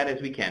in the chat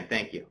as we can.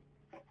 Thank you.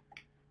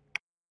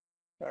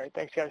 All right,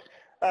 thanks, guys.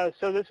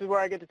 So this is where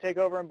I get to take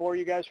over and bore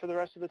you guys for the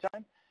rest of the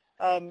time.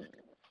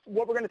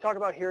 What we're going to talk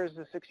about here is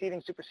the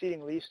succeeding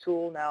superseding lease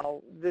tool.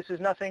 Now, this is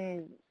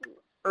nothing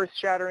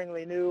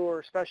earth-shatteringly new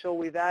or special.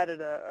 We've added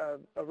a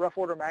rough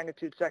order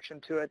magnitude section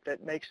to it that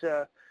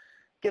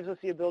gives us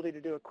the ability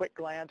to do a quick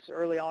glance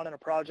early on in a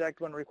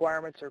project when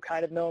requirements are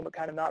kind of known but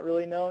kind of not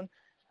really known.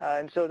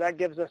 And so that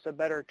gives us a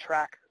better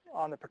track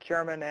on the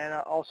procurement and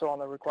also on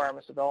the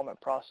requirements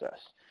development process.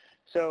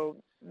 So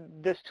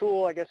this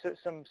tool, I guess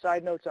some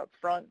side notes up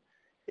front,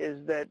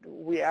 is that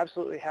we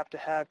absolutely have to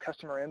have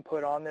customer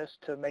input on this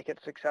to make it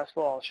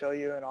successful. I'll show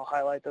you and I'll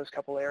highlight those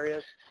couple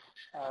areas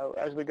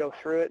as we go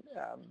through it.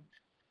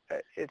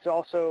 It's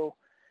also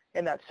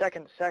in that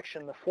second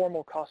section, the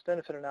formal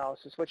cost-benefit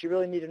analysis. What you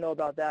really need to know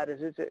about that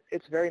is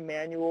it's very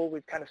manual.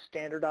 We've kind of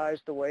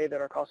standardized the way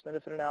that our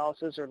cost-benefit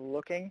analyses are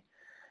looking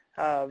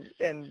and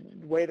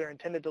the way they're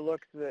intended to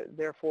look,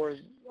 therefore,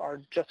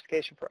 our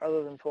justification for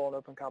other than full and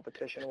open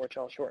competition, which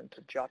I'll shorten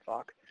to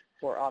JOTVOC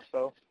or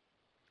OTFO.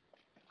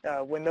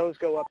 When those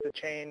go up the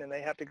chain, and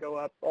they have to go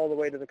up all the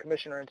way to the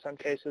commissioner in some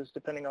cases,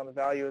 depending on the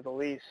value of the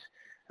lease,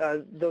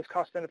 those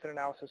cost-benefit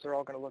analyses are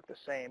all going to look the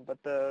same.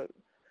 But the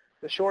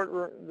short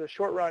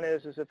run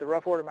is that the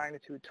rough order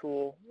magnitude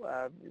tool,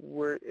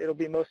 it'll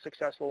be most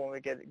successful when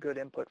we get good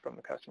input from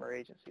the customer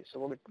agency.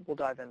 So we'll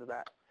dive into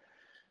that.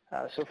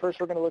 So first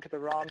we're going to look at the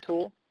ROM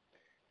tool.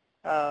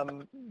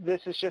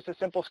 This is just a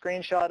simple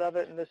screenshot of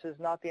it, and this is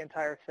not the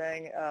entire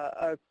thing.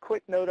 A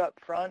quick note up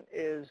front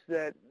is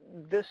that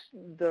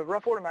the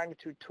rough order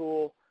magnitude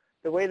tool,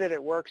 the way that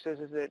it works is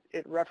that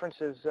it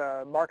references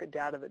market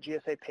data that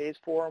GSA pays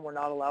for, and we're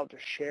not allowed to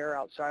share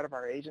outside of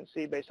our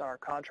agency based on our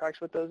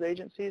contracts with those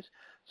agencies.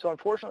 So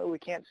unfortunately, we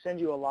can't send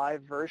you a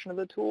live version of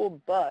the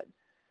tool, but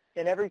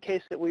in every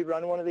case that we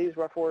run one of these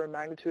rough order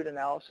magnitude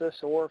analysis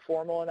or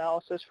formal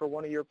analysis for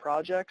one of your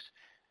projects,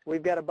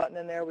 we've got a button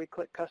in there. We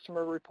click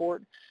Customer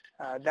Report.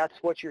 That's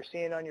what you're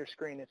seeing on your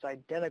screen. It's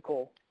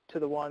identical to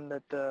the one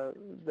that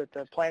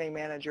the planning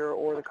manager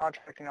or the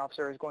contracting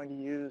officer is going to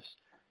use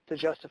to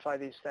justify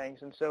these things.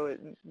 And so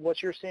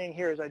what you're seeing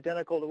here is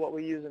identical to what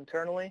we use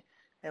internally.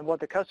 And what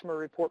the Customer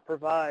Report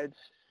provides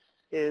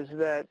is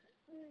that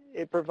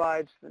it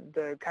provides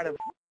the kind of,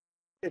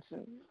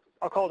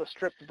 I'll call it a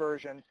stripped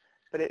version,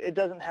 but it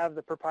doesn't have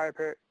the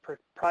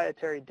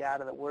proprietary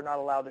data that we're not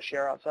allowed to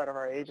share outside of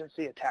our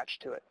agency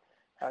attached to it.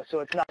 So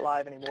it's not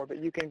live anymore, but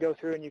you can go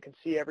through and you can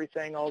see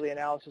everything, all the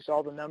analysis,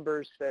 all the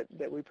numbers that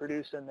we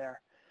produce in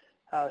there.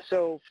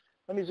 So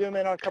let me zoom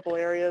in on a couple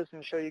areas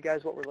and show you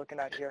guys what we're looking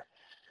at here.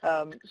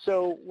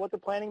 So what the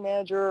planning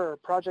manager or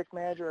project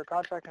manager or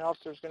contracting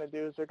officer is going to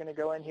do is they're going to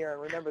go in here,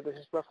 and remember, this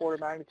is rough order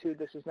magnitude.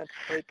 This is meant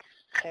to take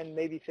 10,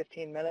 maybe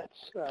 15 minutes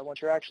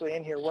once you're actually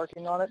in here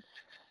working on it.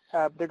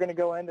 They're going to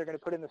go in, they're going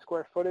to put in the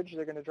square footage,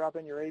 they're going to drop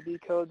in your AB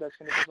code, that's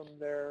going to give them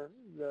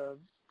the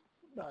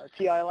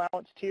TI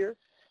allowance tier,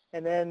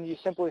 and then you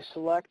simply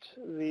select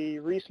the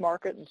Reese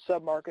market and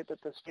submarket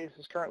that the space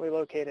is currently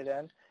located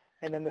in,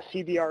 and then the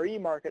CBRE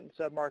market and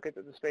submarket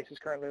that the space is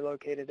currently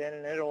located in,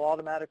 and it'll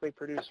automatically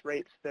produce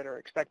rates that are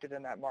expected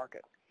in that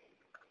market.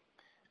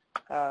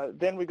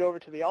 Then we go over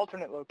to the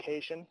alternate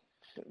location.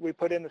 We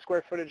put in the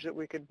square footage that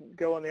we could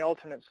go on the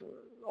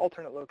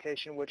alternate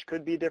location, which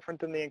could be different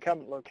than the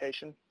incumbent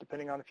location,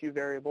 depending on a few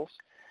variables.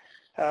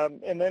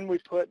 And then we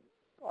put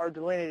our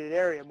delineated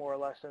area more or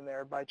less in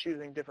there by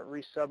choosing different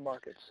Reese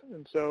submarkets.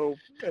 And so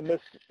in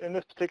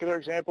this particular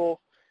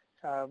example,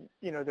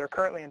 they're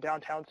currently in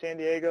downtown San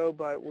Diego,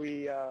 but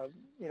we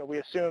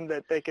assume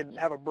that they could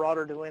have a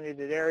broader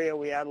delineated area.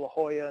 We add La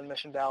Jolla and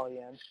Mission Valley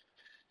in,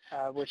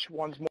 which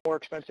one's more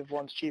expensive,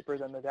 one's cheaper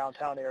than the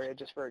downtown area,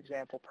 just for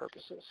example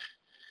purposes.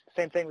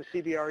 Same thing with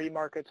CBRE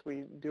markets.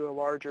 We do a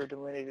larger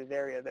delineated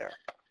area there.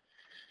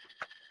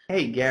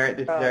 Hey, Garrett,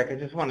 this is Eric. I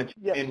just want to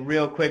chime yes. in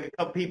real quick. A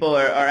couple people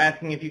are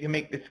asking if you can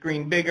make the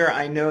screen bigger.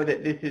 I know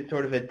that this is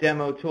sort of a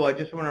demo tool. I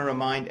just want to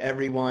remind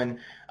everyone,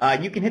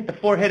 you can hit the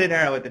four-headed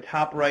arrow at the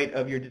top right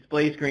of your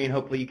display screen.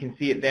 Hopefully you can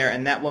see it there,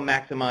 and that will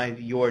maximize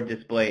your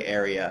display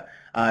area.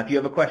 If you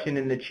have a question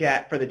in the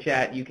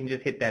chat, you can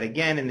just hit that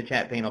again, and the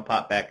chat pane will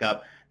pop back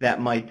up.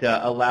 That might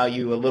allow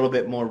you a little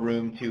bit more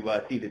room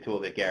to see the tool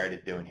that Garrett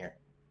is doing here.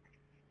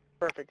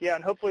 Perfect. Yeah,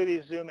 and hopefully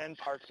these zoom in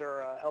parts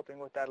are helping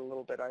with that a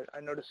little bit.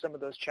 I noticed some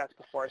of those chats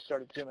before I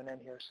started zooming in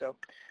here. So,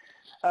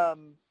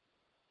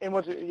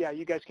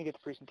 you guys can get the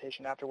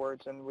presentation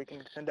afterwards, and we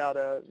can send out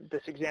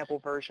this example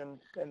version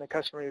and the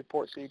customer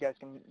report so you guys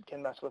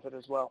can mess with it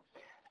as well.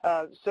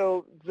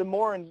 So the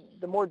more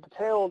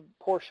detailed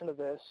portion of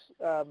this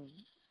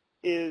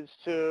is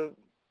to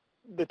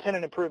the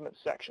tenant improvement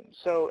section.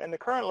 So in the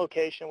current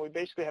location, we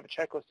basically have a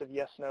checklist of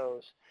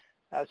yes/nos.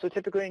 So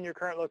typically in your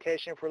current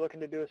location, if we're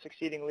looking to do a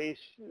succeeding lease,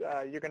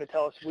 you're going to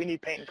tell us we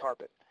need paint and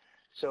carpet.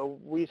 So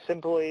we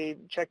simply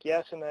check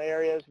yes in the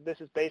areas.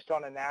 This is based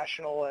on a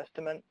national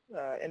estimate,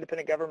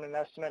 independent government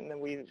estimate, and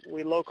then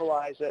we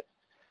localize it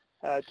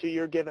to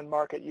your given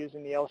market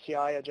using the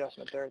LCI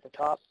adjustment there at the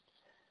top.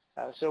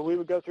 So we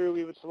would go through,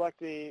 we would select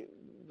the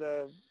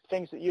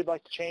things that you'd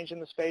like to change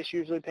in the space.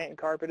 Usually paint and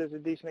carpet is a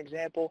decent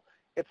example.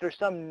 If there's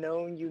some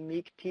known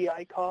unique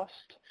TI cost,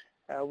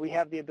 we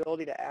have the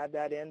ability to add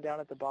that in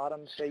down at the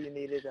bottom. Say you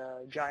needed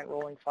a giant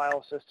rolling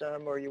file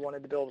system, or you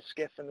wanted to build a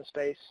skiff in the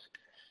space,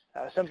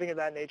 something of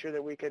that nature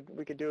that we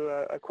could do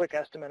a quick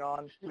estimate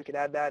on. We could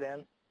add that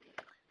in.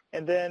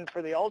 And then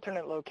for the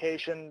alternate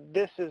location,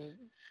 this is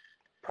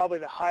probably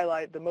the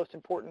highlight, the most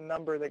important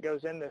number that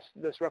goes in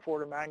this rough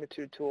order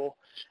magnitude tool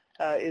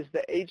is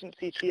the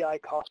agency TI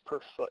cost per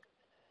foot.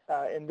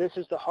 And this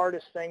is the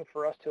hardest thing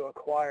for us to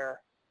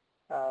acquire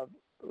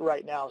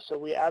right now. So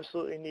we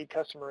absolutely need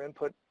customer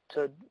input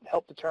to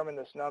help determine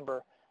this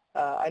number.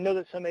 I know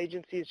that some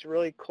agencies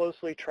really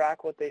closely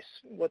track what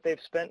they've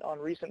spent on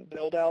recent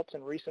build-outs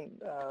and recent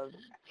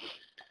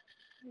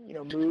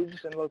moves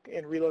and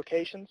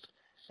relocations,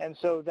 and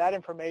so that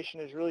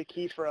information is really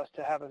key for us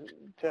to have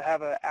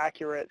an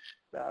accurate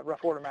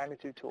rough order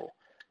magnitude tool.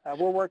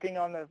 We're working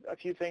on a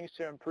few things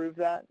to improve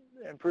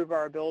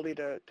our ability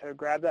to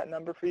grab that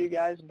number for you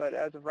guys, but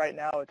as of right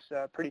now,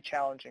 it's pretty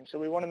challenging. So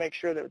we want to make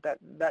sure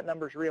that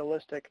number is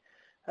realistic,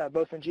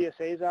 both in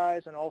GSA's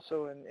eyes and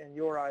also in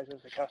your eyes as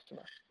a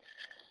customer.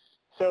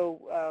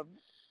 So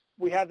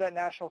we have that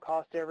national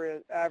cost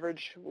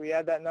average. We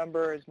add that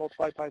number, is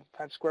multiplied by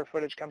times square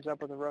footage, comes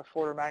up with a rough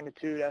order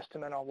magnitude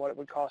estimate on what it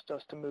would cost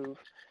us to move.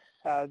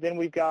 Then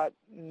we've got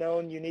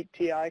known unique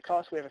TI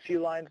costs. We have a few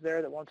lines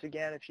there that, once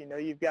again, if you know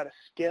you've got a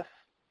skiff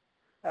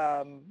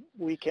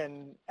we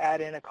can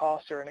add in a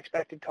cost or an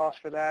expected cost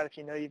for that. If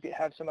you know you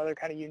have some other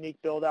kind of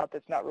unique build out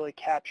that's not really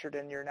captured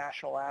in your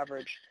national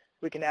average,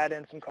 we can add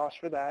in some costs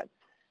for that.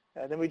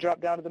 Then we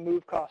drop down to the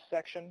move cost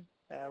section,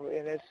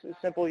 and it's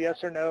simple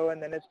yes or no,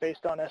 and then it's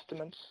based on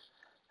estimates,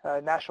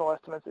 national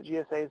estimates that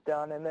GSA has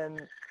done. And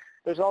then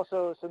there's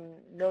also some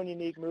known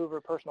unique move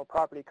or personal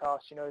property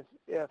costs. You know,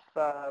 if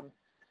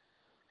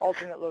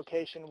alternate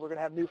location, we're going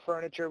to have new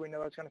furniture, we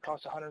know it's going to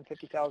cost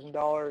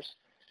 $150,000.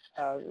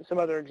 Some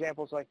other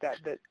examples like that,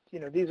 you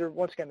know, these are,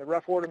 once again, the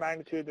rough order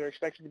magnitude. They're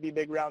expected to be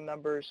big round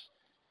numbers,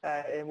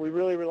 and we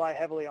really rely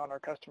heavily on our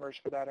customers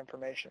for that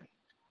information.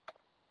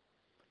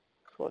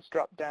 So let's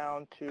drop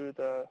down to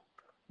the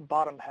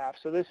bottom half.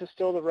 So this is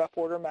still the rough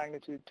order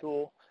magnitude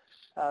tool.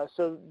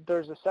 So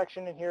there's a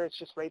section in here, it's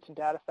just rates and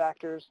data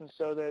factors, and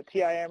so the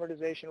TI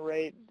amortization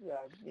rate,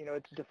 you know,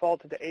 it's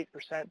defaulted to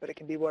 8%, but it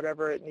can be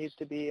whatever it needs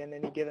to be in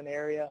any given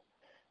area.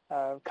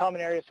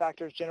 Common area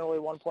factor is generally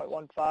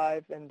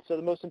 1.15, and so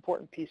the most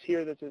important piece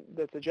here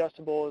that's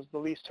adjustable is the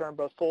lease term,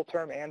 both full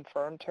term and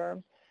firm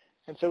term.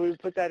 And so we would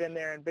put that in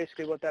there, and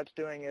basically what that's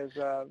doing is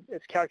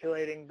it's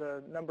calculating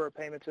the number of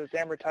payments, so it's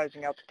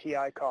amortizing out the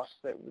TI costs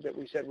that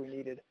we said we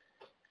needed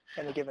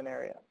in a given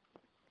area.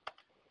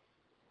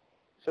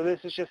 So this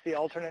is just the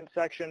alternate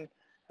section.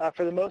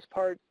 For the most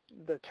part,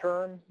 the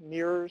term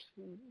mirrors.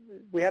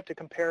 We have to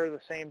compare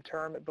the same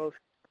term at both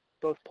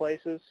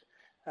places.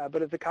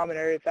 But if the common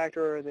area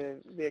factor or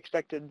the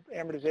expected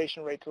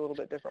amortization rate's a little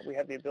bit different, we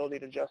have the ability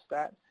to adjust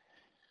that.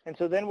 And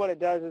so then what it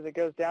does is it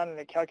goes down and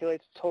it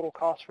calculates total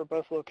cost for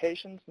both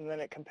locations, and then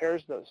it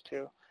compares those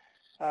two.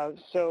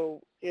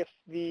 So if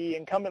the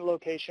incumbent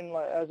location,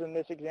 as in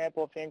this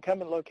example, if the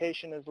incumbent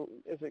location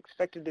is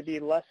expected to be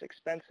less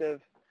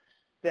expensive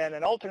than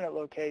an alternate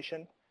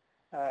location,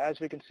 as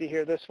we can see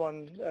here, this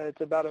one,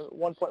 it's about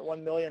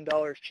 $1.1 million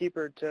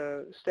cheaper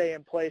to stay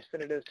in place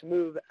than it is to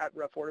move at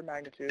rough order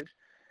magnitude.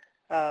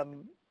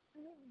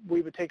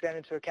 We would take that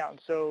into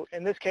account. So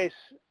in this case,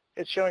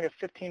 it's showing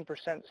a 15%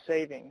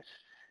 savings.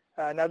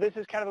 Now this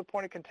is kind of a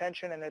point of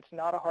contention, and it's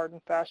not a hard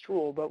and fast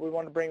rule, but we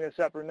want to bring this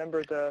up.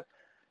 Remember, the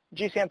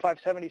GSA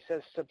 570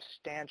 says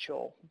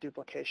substantial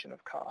duplication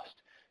of cost.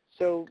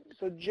 So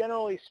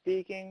generally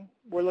speaking,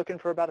 we're looking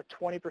for about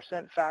a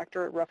 20%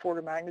 factor at rough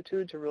order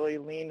magnitude to really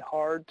lean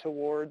hard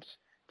towards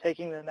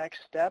taking the next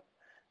step.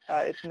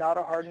 It's not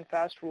a hard and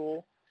fast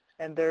rule.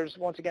 And there's,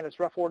 once again, it's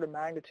rough order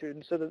magnitude.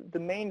 And so the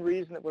main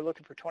reason that we're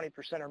looking for 20%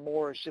 or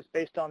more is just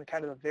based on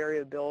kind of the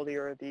variability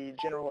or the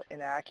general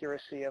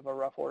inaccuracy of a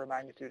rough order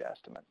magnitude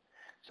estimate.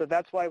 So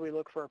that's why we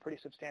look for a pretty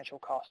substantial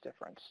cost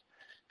difference.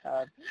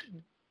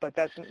 But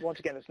that's, once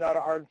again, it's not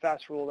a hard and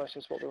fast rule. That's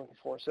just what we're looking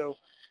for. So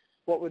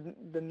what would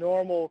the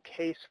normal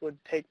case would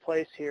take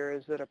place here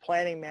is that a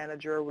planning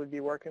manager would be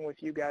working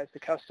with you guys, the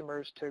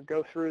customers, to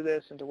go through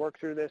this and to work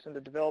through this and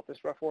to develop this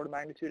rough order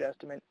magnitude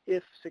estimate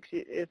if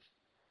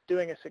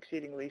doing a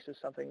succeeding lease is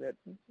something that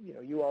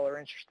you all are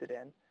interested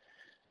in.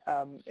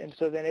 And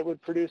so then it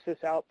would produce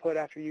this output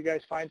after you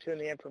guys fine-tune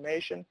the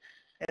information.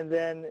 And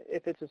then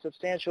if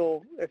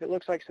it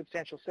looks like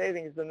substantial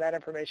savings, then that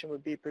information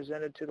would be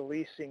presented to the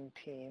leasing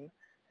team,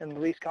 and the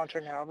lease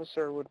contracting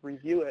officer would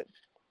review it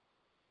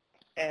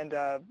and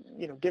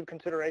give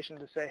consideration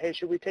to say, hey,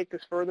 should we take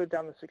this further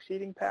down the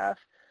succeeding path,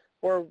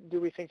 or do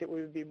we think that we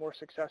would be more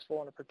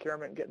successful in a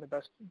procurement and getting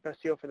the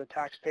best deal for the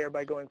taxpayer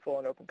by going full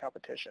and open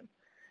competition?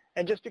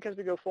 And just because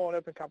we go full and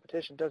open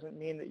competition doesn't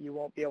mean that you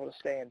won't be able to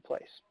stay in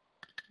place.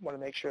 I want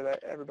to make sure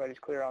that everybody's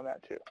clear on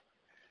that too.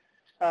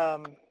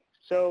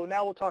 So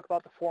now we'll talk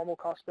about the formal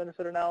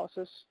cost-benefit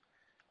analysis.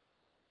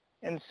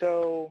 And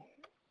so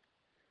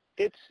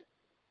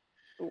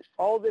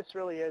all this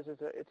really is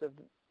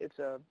it's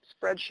a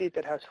spreadsheet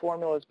that has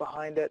formulas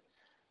behind it.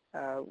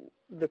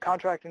 The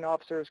contracting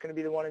officer is going to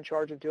be the one in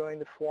charge of doing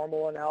the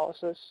formal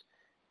analysis.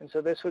 And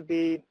so this would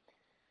be,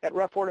 at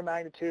rough order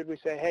magnitude, we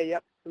say, hey,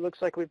 yep, it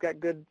looks like we've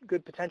got good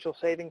potential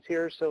savings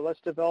here, so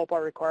let's develop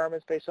our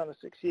requirements based on the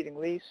succeeding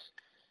lease.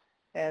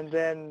 And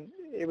then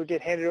it would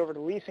get handed over to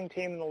the leasing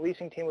team, and the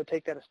leasing team would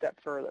take that a step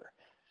further.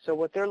 So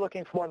what they're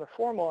looking for in the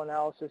formal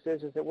analysis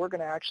is that we're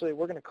going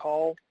to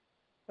call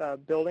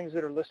buildings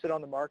that are listed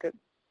on the market,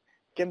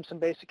 give them some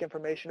basic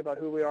information about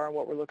who we are and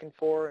what we're looking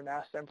for, and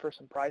ask them for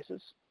some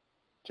prices,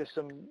 just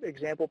some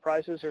example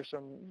prices or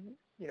some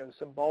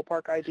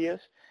ballpark ideas.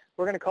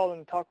 We're going to call them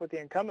and talk with the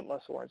incumbent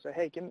lessor and say,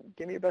 hey, give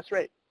me your best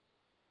rate.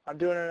 I'm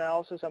doing an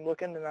analysis, I'm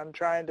looking, and I'm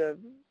trying to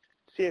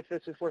see if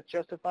this is worth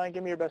justifying.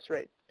 Give me your best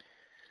rate.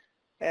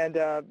 And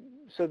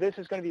so this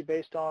is going to be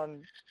based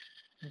on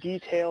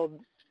detailed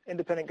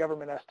independent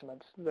government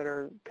estimates that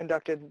are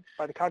conducted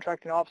by the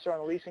contracting officer on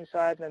the leasing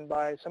side and then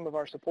by some of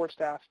our support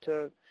staff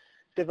to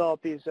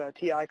develop these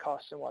TI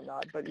costs and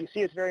whatnot. But you see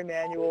it's very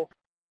manual.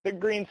 The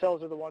green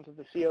cells are the ones that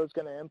the CO is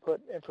going to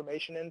input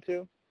information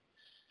into.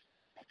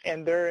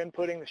 And they're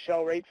inputting the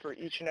shell rate for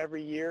each and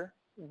every year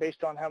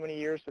based on how many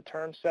years the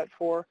term's set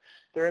for.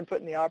 They're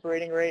inputting the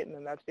operating rate, and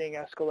then that's being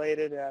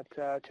escalated at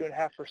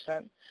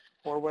 2.5%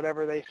 or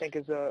whatever they think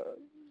is a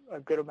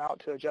good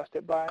amount to adjust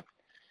it by.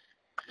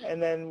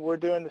 And then we're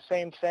doing the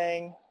same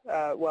thing,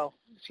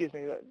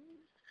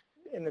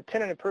 in the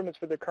tenant improvements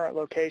for the current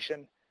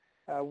location,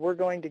 we're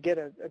going to get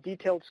a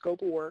detailed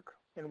scope of work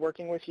in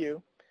working with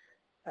you.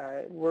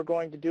 We're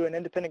going to do an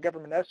independent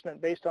government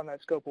estimate based on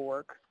that scope of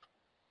work.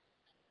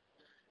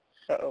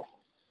 Uh-oh.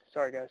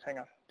 Sorry, guys. Hang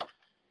on.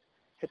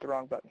 Hit the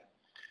wrong button.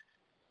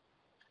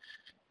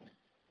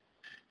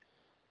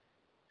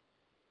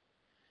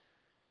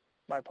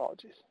 My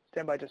apologies.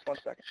 Stand by just 1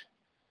 second.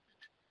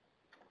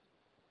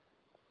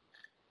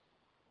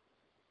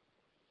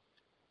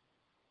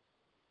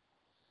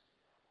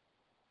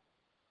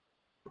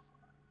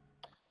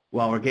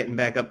 While we're getting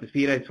back up to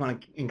speed, I just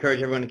want to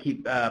encourage everyone to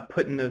keep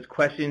putting those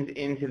questions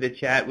into the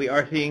chat. We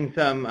are seeing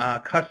some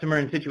customer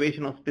and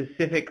situational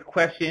specific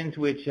questions,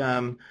 which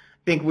I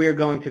think we're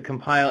going to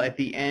compile at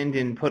the end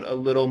and put a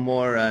little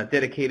more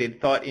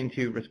dedicated thought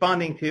into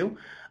responding to.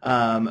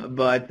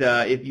 But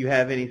if you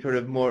have any sort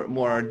of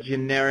more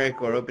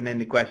generic or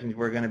open-ended questions,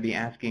 we're going to be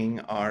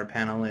asking our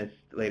panelists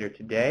later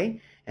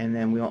today. And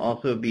then we'll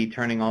also be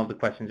turning all of the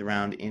questions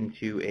around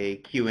into a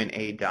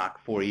Q&A doc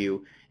for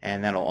you.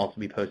 And that'll also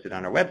be posted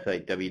on our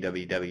website,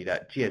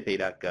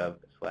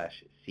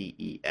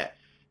 www.gsa.gov/CES.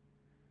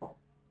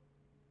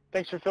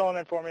 Thanks for filling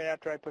in for me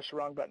after I pushed the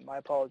wrong button. My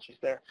apologies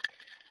there.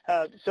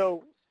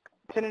 So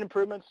tenant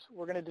improvements,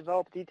 we're going to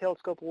develop a detailed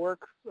scope of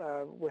work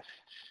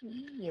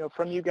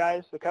from you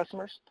guys, the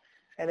customers.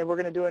 And then we're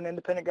going to do an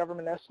independent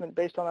government estimate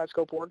based on that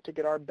scope of work to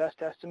get our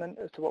best estimate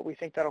as to what we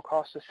think that'll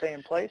cost to stay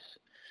in place.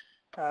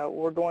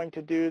 We're going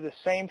to do the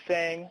same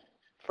thing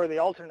for the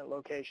alternate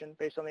location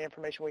based on the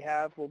information we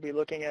have. We'll be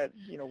looking at,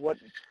 what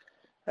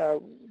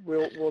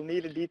we'll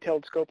need a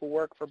detailed scope of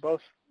work for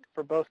both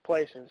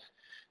places.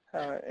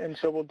 And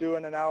so we'll do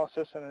an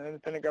analysis and an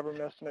independent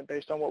government estimate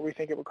based on what we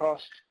think it would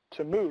cost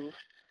to move.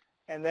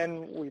 And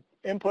then we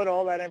input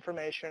all that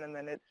information, and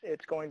then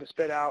it's going to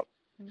spit out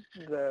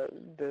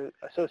the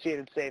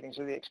associated savings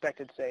or the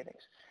expected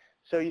savings.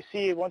 So you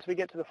see, once we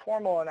get to the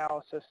formal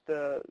analysis,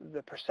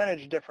 the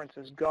percentage difference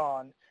is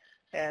gone.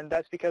 And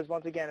that's because,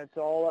 once again, it's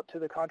all up to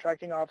the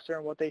contracting officer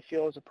and what they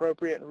feel is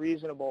appropriate and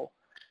reasonable.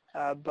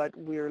 But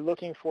we're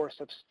looking for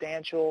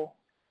substantial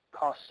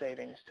cost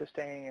savings to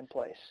staying in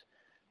place,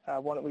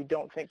 one that we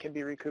don't think can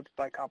be recouped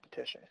by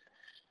competition.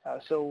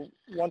 So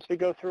once we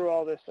go through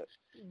all this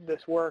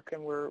work,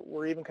 and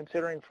we're even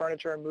considering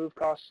furniture and move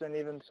costs and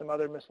even some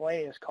other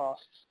miscellaneous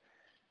costs,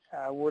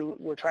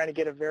 we're trying to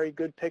get a very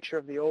good picture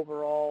of the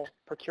overall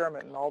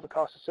procurement and all the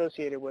costs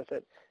associated with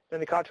it. Then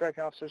the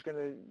contracting officer is going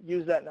to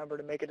use that number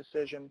to make a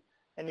decision,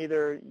 and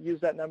either use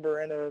that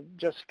number in a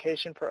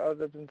justification for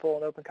other than full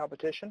and open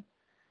competition,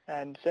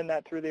 and send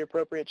that through the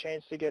appropriate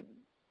chains to get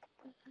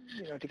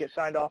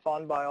signed off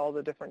on by all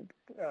the different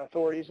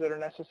authorities that are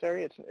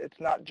necessary. It's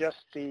not just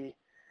the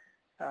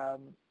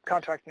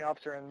contracting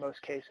officer in most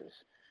cases.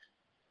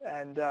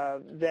 And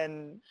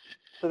then,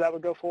 so that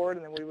would go forward,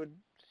 and then we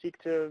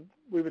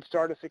would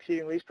start a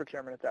succeeding lease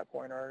procurement at that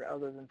point, or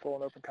other than full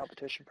and open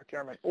competition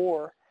procurement.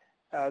 Or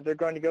they're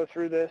going to go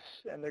through this,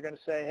 and they're going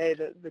to say, hey,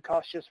 the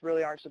costs just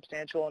really aren't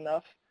substantial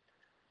enough,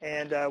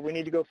 and we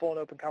need to go full and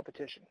open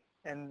competition.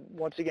 And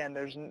once again,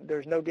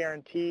 there's no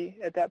guarantee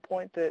at that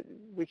point that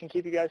we can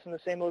keep you guys in the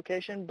same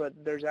location, but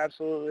there's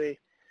absolutely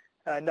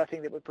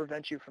nothing that would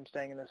prevent you from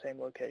staying in the same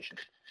location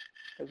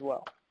as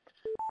well.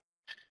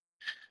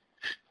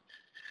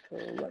 So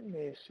let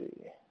me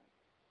see.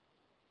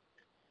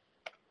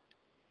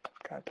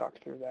 Kind of talk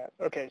through that.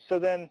 Okay, so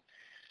then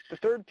the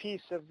third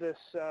piece of this,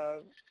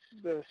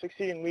 the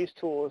succeeding lease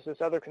tool, is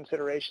this other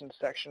considerations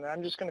section. And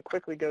I'm just going to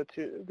quickly go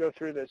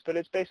through this, but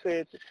it's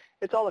basically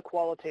it's all the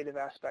qualitative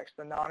aspects,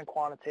 the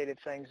non-quantitative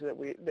things that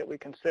we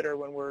consider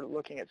when we're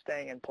looking at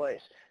staying in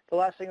place. The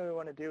last thing we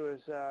want to do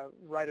is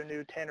write a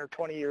new 10 or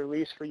 20-year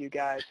lease for you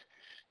guys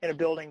in a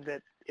building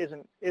that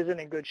isn't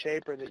in good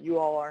shape, or that you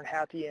all aren't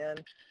happy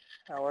in,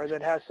 or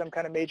that has some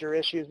kind of major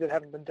issues that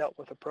haven't been dealt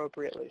with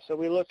appropriately. So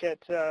we look at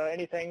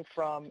anything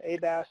from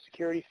ABAS,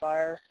 security,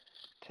 fire,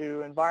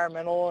 to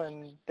environmental,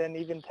 and then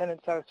even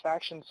tenant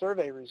satisfaction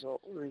survey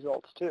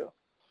results too.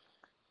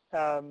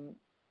 And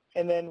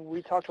then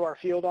we talk to our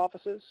field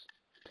offices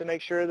to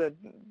make sure that,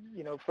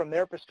 from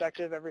their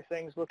perspective,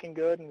 everything's looking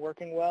good and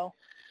working well.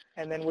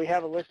 And then we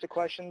have a list of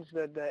questions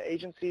that the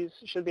agencies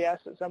should be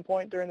asked at some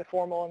point during the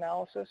formal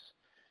analysis.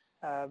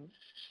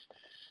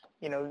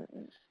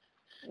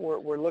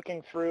 We're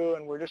looking through,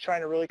 and we're just trying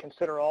to really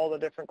consider all the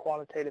different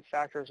qualitative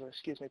factors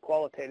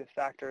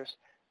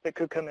that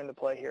could come into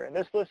play here. And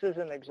this list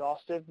isn't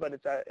exhaustive, but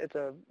it's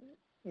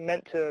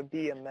meant to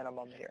be a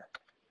minimum here.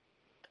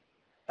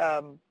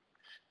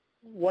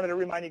 Wanted to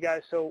remind you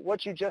guys, so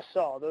what you just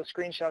saw, those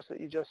screenshots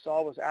that you just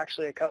saw, was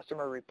actually a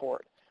customer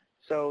report.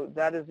 So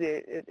that is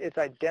it's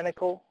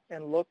identical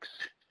and looks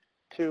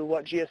to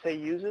what GSA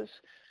uses,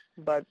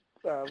 but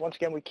once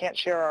again, we can't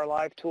share our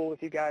live tool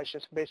with you guys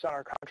just based on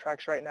our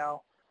contracts right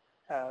now.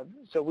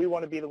 So we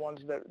want to be the ones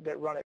that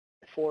run it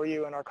for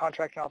you, and our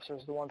contracting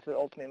officers are the ones that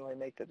ultimately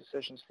make the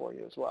decisions for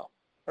you as well,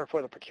 or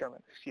for the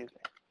procurement, excuse me.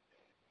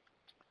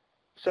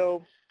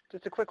 So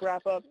just a quick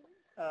wrap up.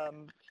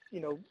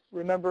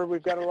 remember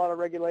we've got a lot of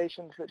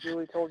regulations that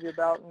Julie told you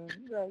about, and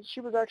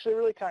she was actually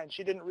really kind.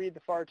 She didn't read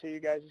the FAR to you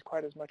guys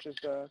quite as much as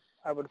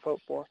I would have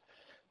hoped for.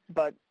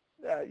 But,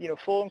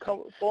 full and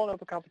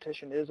open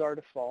competition is our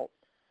default.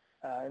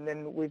 And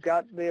then we've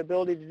got the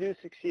ability to do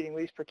succeeding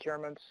lease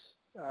procurements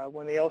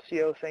when the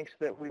LCO thinks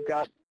that we've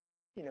got,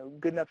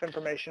 good enough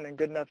information and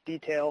good enough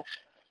detail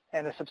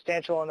and a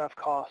substantial enough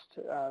cost.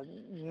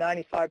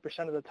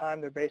 95% of the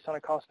time they're based on a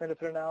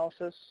cost-benefit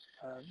analysis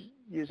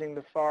using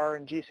the FAR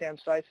and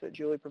GSAM sites that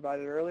Julie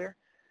provided earlier.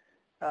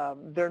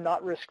 They're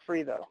not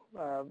risk-free, though.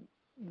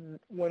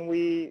 When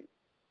we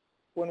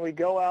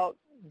go out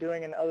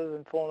doing an other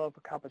than full and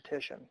open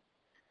competition,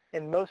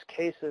 in most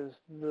cases,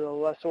 the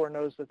lessor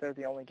knows that they're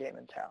the only game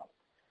in town.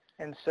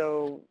 And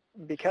so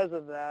because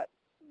of that,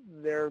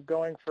 they're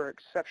going for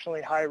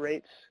exceptionally high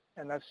rates,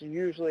 and that's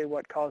usually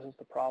what causes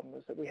the problem,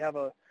 is that we have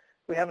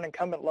an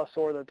incumbent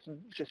lessor that's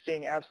just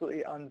being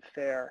absolutely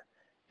unfair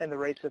in the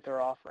rates that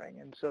they're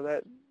offering. And so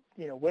that,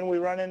 when we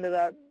run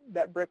into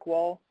that brick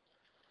wall,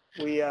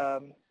 we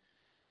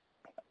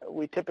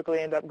typically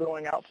end up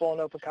going out full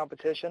and open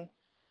competition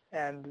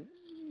and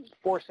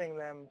forcing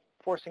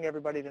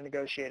everybody to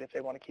negotiate if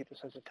they want to keep us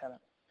as a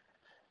tenant.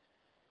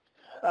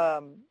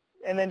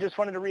 And then just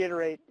wanted to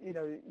reiterate,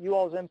 you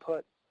all's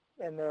input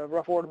in the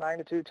rough order of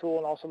magnitude tool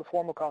and also the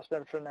formal cost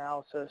benefit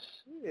analysis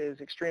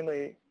is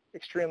extremely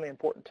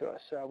important to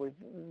us.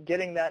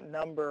 Getting that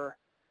number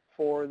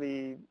for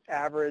the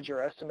average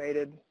or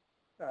estimated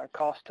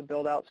cost to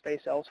build out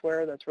space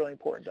elsewhere, that's really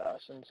important to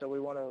us. And so we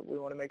want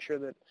to make sure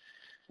that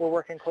we're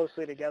working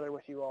closely together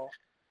with you all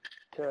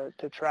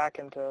to track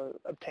and to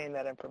obtain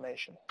that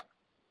information.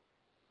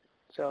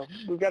 So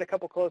we've got a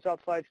couple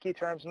closeout slides, key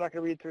terms. I'm not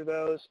going to read through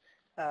those.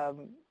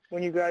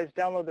 When you guys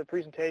download the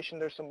presentation,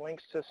 there's some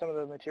links to some of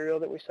the material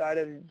that we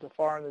cited, the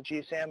FAR and the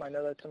GSAM. I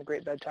know that's some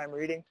great bedtime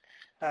reading.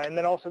 And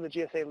then also the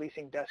GSA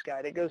Leasing Desk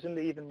Guide. It goes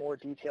into even more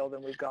detail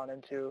than we've gone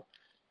into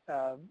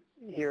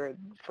here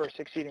for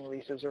succeeding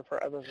leases or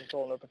for other than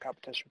full and open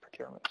competition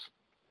procurements.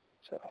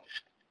 So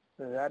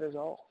that is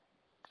all.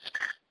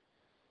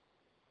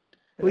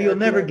 Well, you'll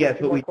never guess,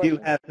 but we do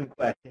have some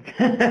questions.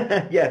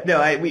 Yes, no,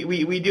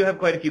 we do have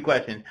quite a few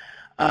questions.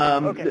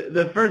 Okay.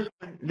 The first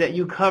one that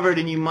you covered,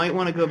 and you might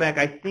want to go back,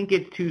 I think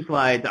it's 2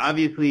 slides.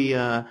 Obviously,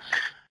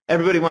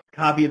 everybody wants a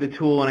copy of the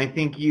tool, and I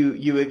think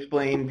you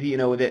explained,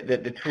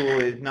 that the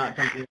tool is not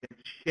something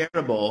that's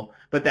shareable,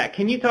 but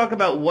can you talk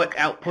about what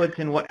outputs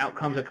and what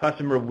outcomes a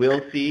customer will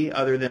see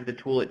other than the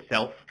tool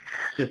itself,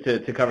 just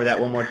to cover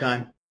that one more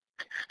time?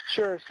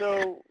 Sure.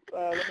 So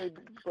let me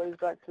blaze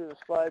back through the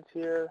slides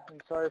here. I'm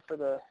sorry for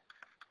the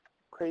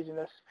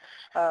craziness.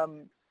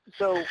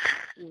 So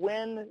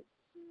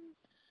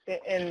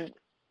and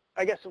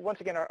I guess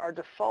once again, our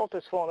default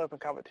is full and open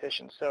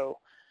competition. So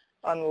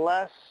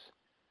unless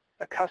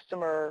a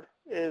customer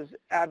is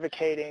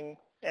advocating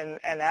and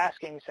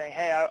asking, saying,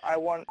 hey,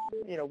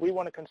 we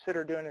want to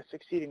consider doing a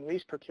succeeding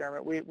lease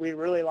procurement. We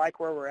really like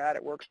where we're at.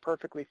 It works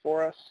perfectly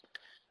for us.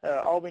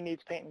 All we need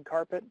is paint and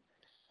carpet.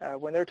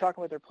 When they're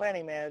talking with their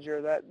planning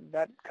manager,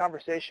 that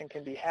conversation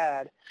can be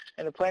had,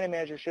 and the planning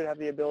manager should have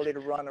the ability to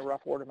run a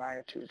rough order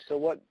magnitude.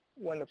 So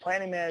when the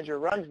planning manager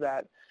runs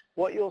that,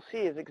 what you'll see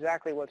is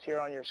exactly what's here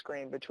on your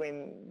screen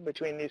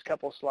between these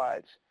couple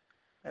slides.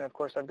 And of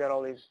course, I've got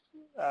all these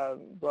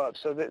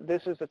blow-ups. So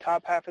this is the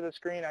top half of the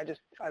screen.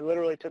 I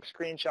literally took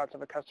screenshots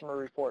of a customer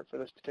report for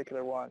this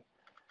particular one.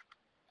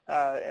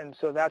 And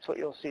so that's what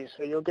you'll see.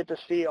 So you'll get to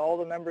see all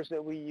the numbers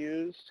that we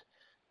used.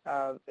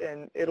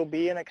 And it'll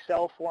be in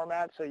Excel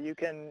format, so you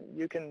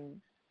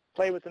can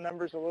play with the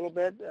numbers a little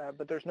bit,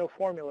 but there's no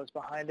formulas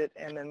behind it.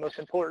 And then most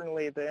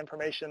importantly, the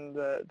information,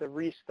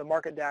 the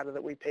market data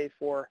that we pay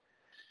for,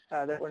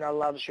 that we're not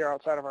allowed to share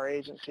outside of our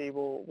agency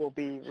will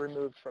be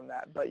removed from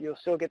that. But you'll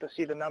still get to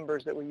see the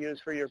numbers that we use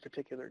for your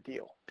particular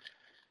deal,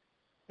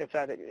 if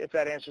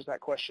that answers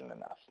that question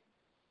enough.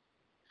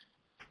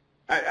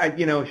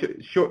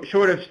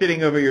 Short of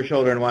sitting over your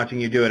shoulder and watching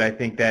you do it, I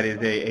think that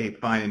is a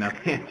fine enough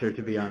answer,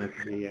 to be honest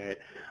with you.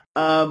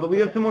 But we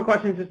have some more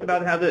questions just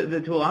about how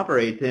the tool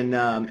operates, and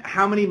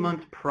how many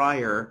months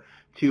prior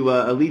to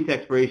a lease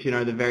expiration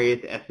are the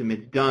various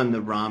estimates done, the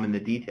ROM and the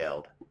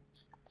detailed?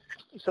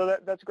 So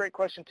that's a great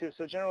question, too.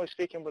 So generally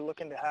speaking, we're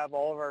looking to have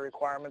all of our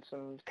requirements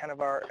and kind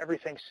of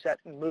everything set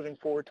and moving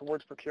forward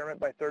towards procurement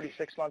by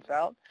 36 months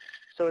out.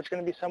 So it's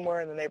going to be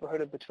somewhere in the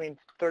neighborhood of between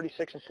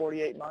 36 and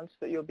 48 months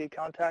that you'll be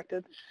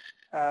contacted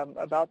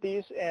about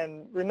these.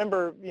 And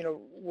remember,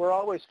 we're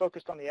always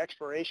focused on the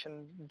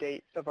expiration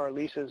date of our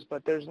leases,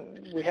 but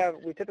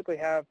we typically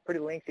have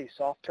pretty lengthy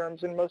soft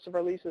terms in most of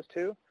our leases,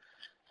 too.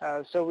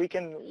 So we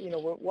can,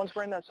 once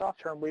we're in that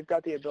soft term, we've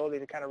got the ability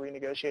to kind of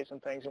renegotiate some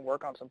things and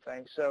work on some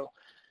things. So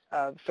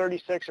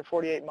 36 or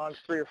 48 months,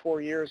 3 or 4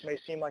 years may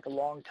seem like a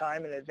long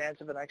time in advance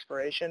of an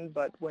expiration,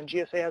 but when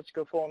GSA has to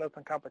go full and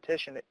open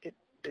competition,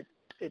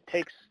 it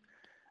takes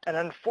an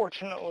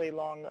unfortunately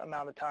long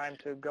amount of time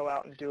to go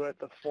out and do it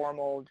the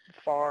formal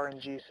FAR and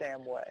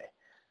GSAM way.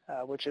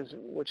 which is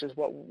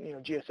what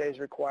GSA is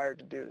required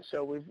to do.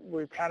 So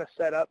we've kind of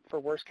set up for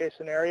worst case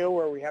scenario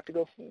where we have to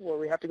go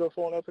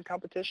full and open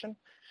competition.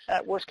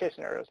 Worst case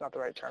scenario is not the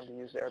right term to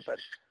use there, but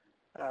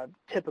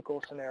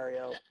typical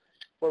scenario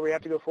where we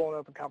have to go full and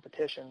open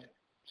competition.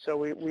 So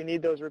we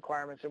need those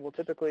requirements, and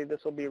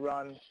this will be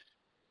run,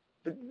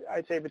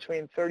 I'd say,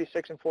 between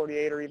 36 and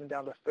 48, or even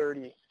down to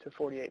 30 to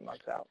 48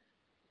 months out.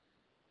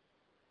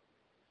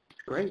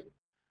 Great.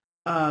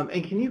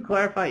 And can you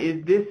clarify,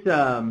 is this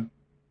done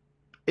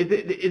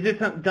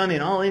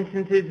in all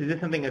instances? Is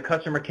this something a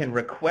customer can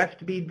request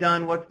to be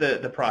done? What's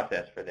the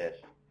process for this?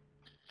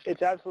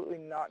 It's absolutely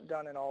not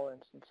done in all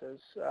instances.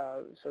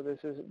 So this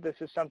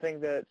is something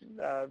that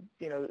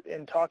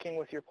in talking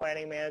with your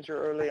planning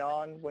manager early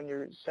on when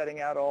you're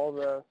setting out all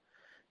the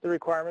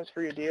requirements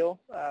for your deal,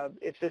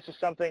 if this is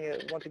something,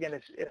 once again,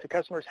 if the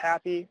customer's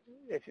happy,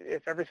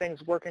 if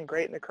everything's working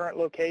great in the current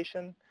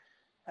location,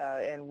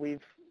 and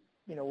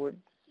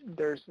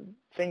there's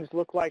things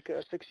look like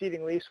a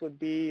succeeding lease would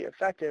be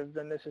effective,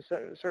 then this is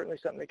certainly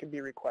something that can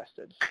be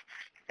requested.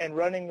 And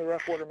running the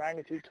rough order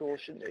magnitude tool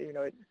should,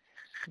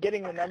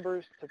 getting the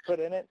numbers to put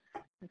in it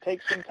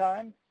takes some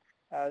time,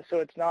 so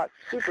it's not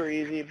super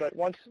easy. But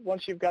once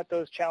you've got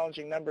those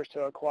challenging numbers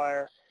to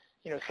acquire,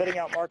 setting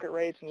out market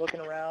rates and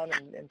looking around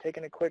and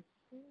taking a quick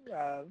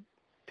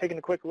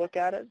look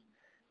at it,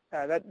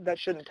 that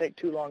shouldn't take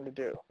too long to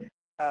do.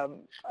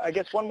 I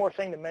guess one more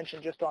thing to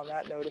mention just on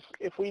that note: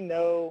 if we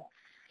know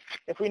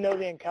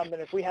the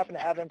incumbent, if we happen to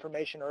have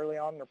information early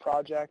on in the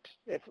project,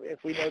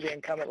 if we know the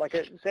incumbent, like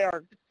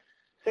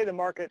say the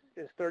market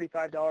is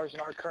 $35 and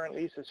our current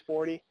lease is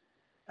 $40,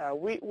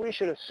 we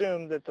should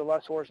assume that the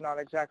lessor is not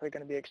exactly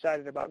going to be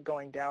excited about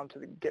going down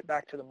to get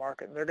back to the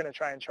market, and they're going to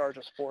try and charge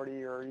us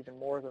 $40 or even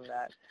more than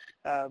that.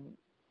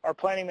 Our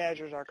planning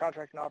managers, our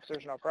contracting officers,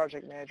 and our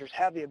project managers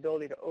have the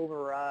ability to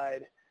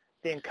override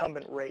the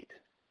incumbent rate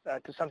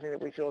to something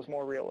that we feel is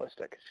more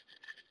realistic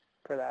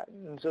for that.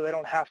 And so they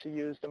don't have to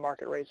use the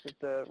market rates that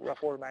the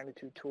rough order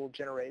magnitude tool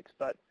generates,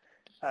 but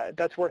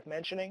that's worth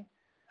mentioning.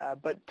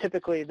 But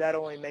typically that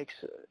only makes,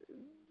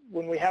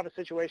 when we have a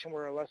situation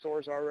where a lessor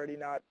is already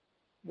not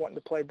wanting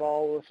to play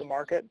ball with the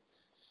market,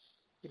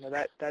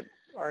 that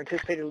our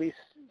anticipated lease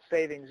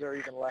savings are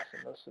even less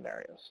in those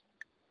scenarios.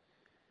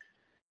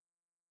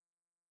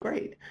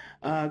 Great.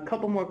 A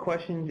couple more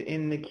questions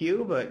in the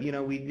queue, but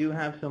we do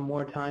have some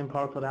more time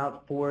parceled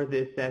out for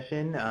this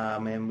session,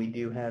 and we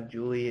do have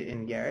Julie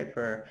and Garrett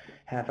for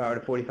half hour to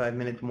 45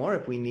 minutes more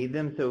if we need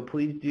them. So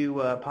please do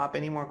pop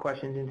any more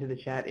questions into the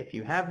chat if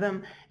you have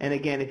them. And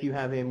again, if you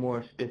have a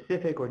more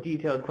specific or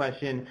detailed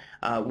question,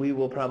 we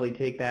will probably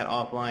take that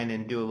offline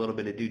and do a little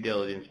bit of due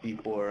diligence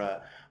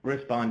before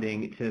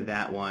responding to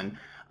that one.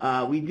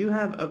 We do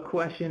have a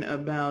question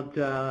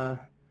about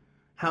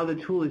how the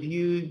tool is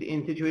used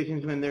in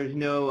situations when there's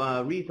no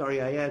REIS,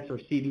 REIS, or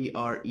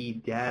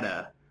CBRE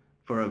data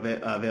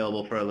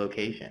available for a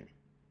location.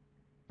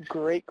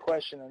 Great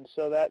question, and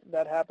so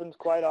that happens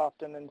quite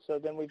often, and so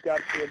then we've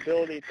got the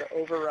ability to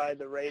override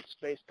the rates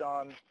based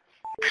on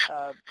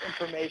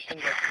information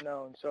that's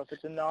known. So if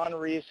it's a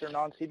non-REIS or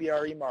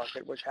non-CBRE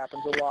market, which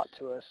happens a lot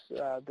to us,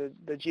 the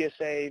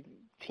GSA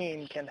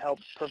team can help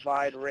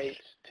provide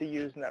rates to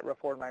use in that rough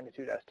order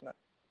magnitude estimate.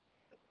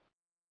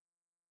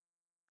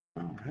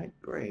 All right,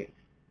 great.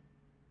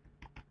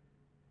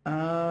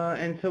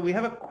 And so we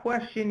have a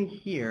question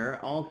here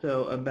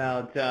also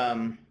about,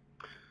 I'll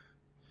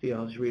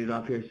just read it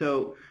off here.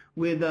 So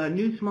with a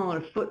new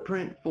smaller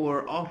footprint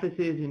for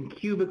offices and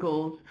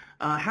cubicles,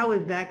 how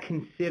is that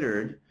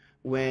considered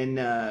when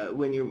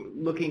you're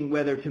looking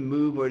whether to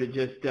move or to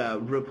just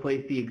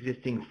replace the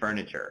existing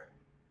furniture?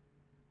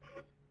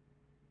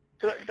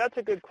 So that's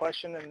a good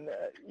question, and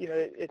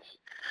it's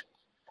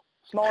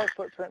smaller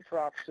footprint for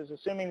offices,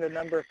 assuming the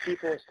number of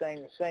people is staying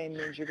the same,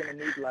 means you're going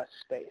to need less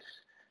space.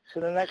 So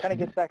then that kind of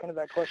gets back into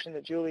that question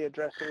that Julie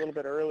addressed a little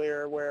bit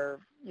earlier, where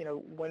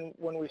when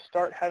we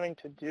start having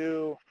to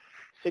do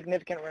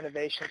significant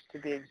renovations to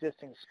the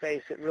existing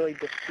space, it really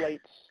deflates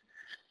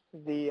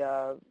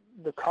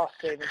the cost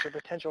savings or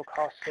potential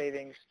cost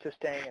savings to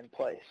staying in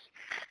place.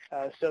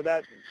 So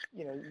that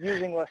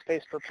using less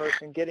space per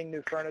person, getting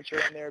new furniture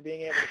in there,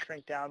 being able to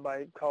shrink down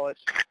by, call it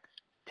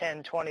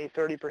 10, 20,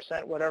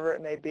 30%, whatever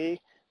it may be,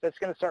 that's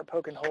going to start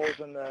poking holes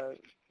in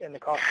the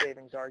cost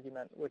savings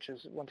argument, which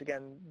is, once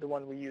again, the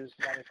one we use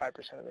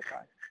 95% of the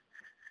time.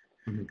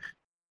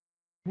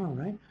 Mm-hmm. All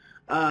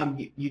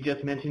right. You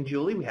just mentioned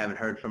Julie. We haven't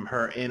heard from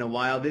her in a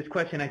while. This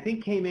question, I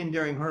think, came in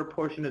during her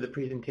portion of the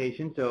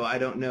presentation, so I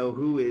don't know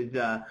who is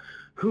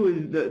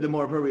the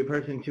more appropriate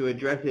person to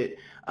address it.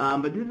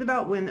 But this is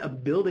about when a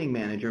building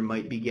manager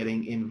might be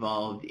getting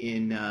involved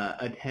in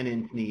a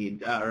tenant's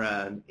needs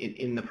or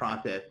in the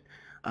process.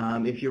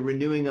 If you're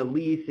renewing a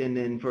lease and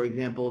then, for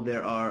example,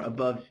 there are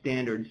above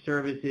standard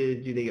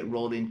services, do they get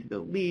rolled into the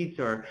lease,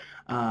 or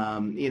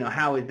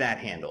how is that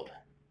handled?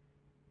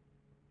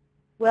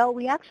 Well,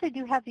 we actually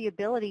do have the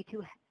ability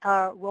to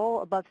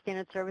roll above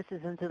standard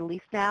services into the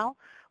lease now.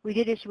 We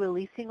did issue a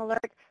leasing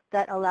alert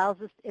that allows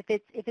us, if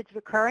it's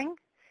recurring,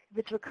 if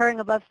it's recurring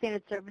above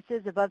standard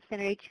services, above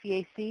standard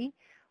HVAC,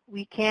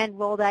 we can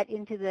roll that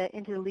into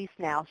the lease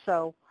now.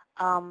 So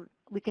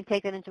we can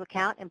take that into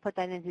account and put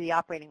that into the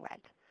operating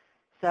rent.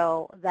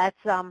 So that's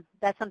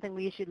something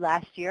we issued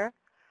last year.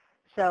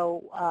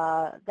 So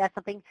that's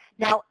something.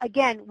 Now,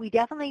 again, we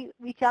definitely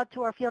reach out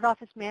to our field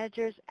office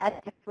managers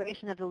at the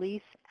expiration of the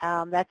lease.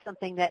 That's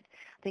something that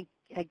I think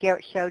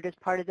Garrett showed as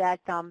part of that,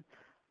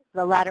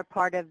 the latter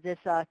part of this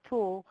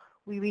tool.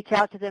 We reach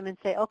out to them and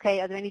say,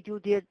 okay, are there any due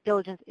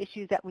diligence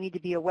issues that we need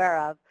to be aware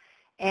of?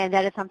 And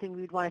that is something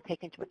we would want to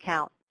take into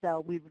account.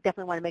 So we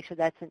definitely want to make sure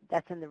that's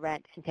in the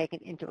rent and taken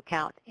into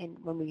account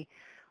when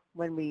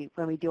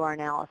we do our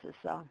analysis.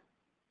 So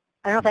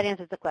I don't know if that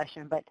answers the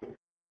question, but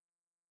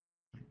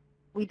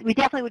we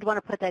definitely would want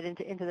to put that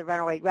into the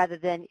rental rate rather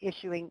than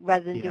doing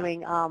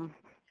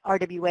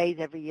RWAs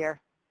every year.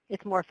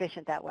 It's more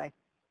efficient that way.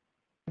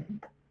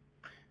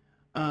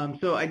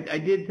 So I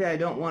did say I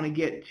don't want to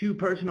get too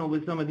personal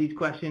with some of these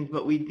questions,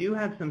 but we do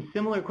have some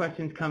similar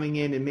questions coming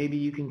in, and maybe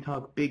you can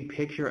talk big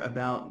picture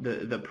about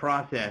the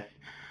process.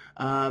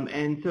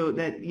 And so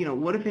that,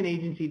 what if an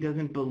agency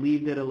doesn't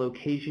believe that a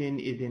location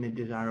is in a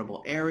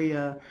desirable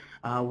area?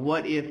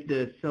 What if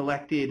the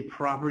selected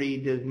property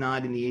does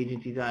not, in the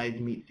agency's eyes,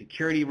 meet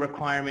security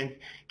requirements?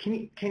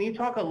 Can you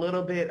talk a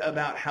little bit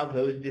about how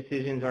those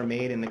decisions are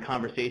made in the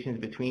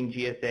conversations between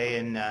GSA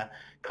and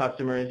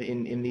customers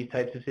in these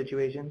types of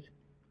situations?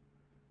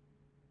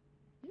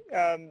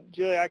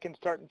 Julie, I can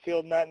start and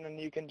field that, and then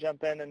you can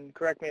jump in and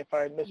correct me if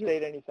I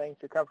misstate anything, if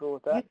you're comfortable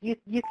with that.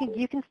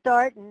 You can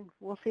start, and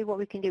we'll see what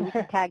we can do. We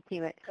can tag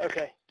team it.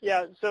 Okay.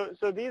 Yeah. So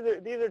these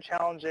are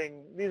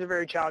challenging. These are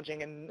very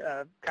challenging and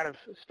kind of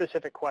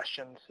specific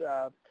questions.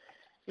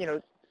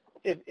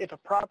 If a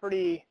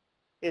property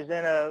is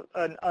in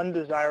an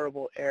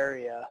undesirable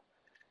area,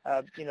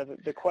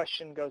 the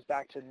question goes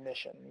back to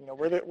mission.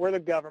 We're the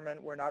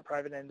government. We're not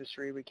private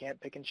industry. We can't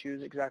pick and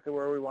choose exactly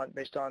where we want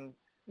based on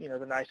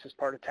the nicest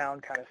part of town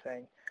kind of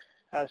thing.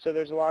 So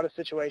there's a lot of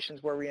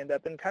situations where we end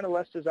up in kind of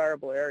less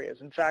desirable areas.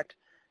 In fact,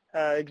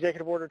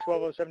 Executive Order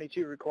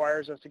 12072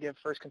 requires us to give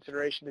first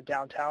consideration to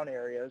downtown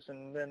areas,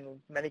 and in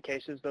many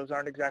cases, those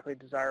aren't exactly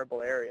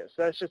desirable areas.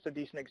 So that's just a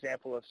decent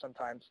example of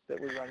sometimes that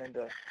we run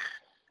into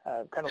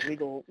kind of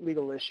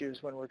legal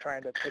issues when we're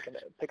trying to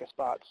pick a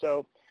spot.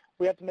 So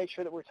we have to make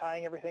sure that we're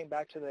tying everything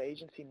back to the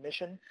agency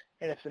mission,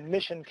 and if the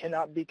mission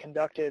cannot be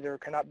conducted or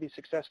cannot be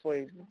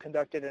successfully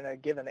conducted in a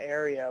given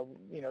area,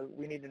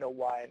 we need to know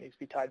why. It needs to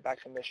be tied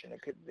back to mission.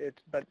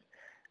 But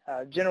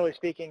generally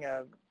speaking,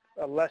 a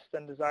less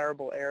than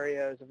desirable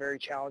area is a very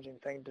challenging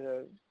thing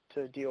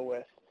to deal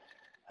with.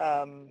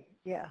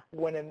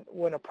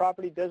 When a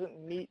property doesn't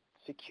meet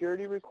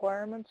security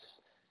requirements,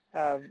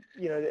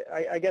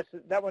 I guess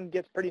that one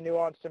gets pretty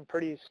nuanced and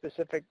pretty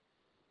specific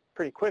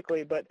pretty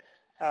quickly, but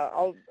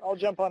I'll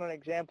jump on an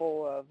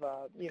example of,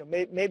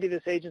 maybe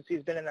this agency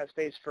has been in that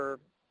space for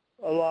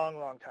a long,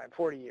 long time,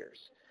 40 years.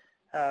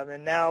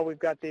 And now we've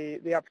got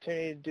the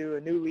opportunity to do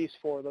a new lease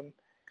for them.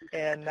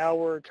 And now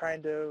we're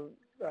trying to,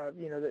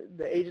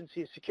 the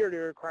agency's security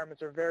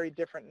requirements are very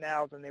different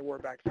now than they were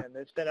back then.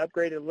 It's been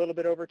upgraded a little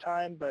bit over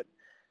time, but,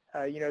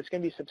 it's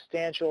going to be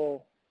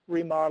substantial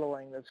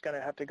remodeling that's going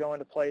to have to go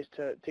into place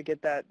to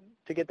get that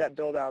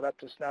build out up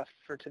to snuff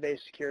for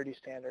today's security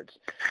standards.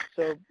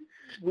 So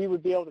we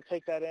would be able to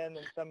take that in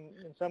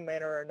some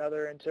manner or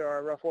another into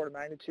our rough order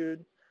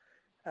magnitude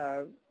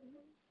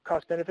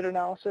cost benefit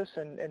analysis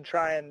and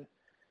try and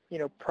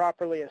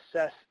properly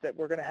assess that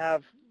we're going to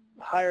have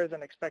higher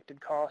than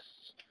expected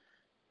costs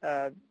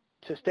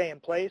to stay in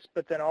place,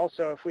 but then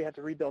also if we have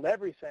to rebuild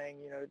everything,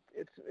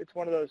 it's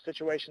one of those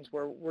situations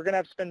where we're going to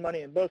have to spend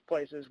money in both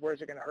places.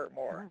 Where's it going to hurt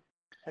more?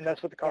 And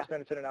that's what the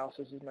cost-benefit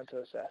analysis is meant to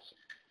assess.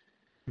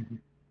 Mm-hmm.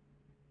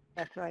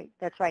 That's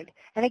right.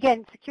 And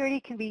again,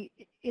 security can be,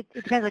 it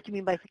depends what you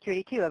mean by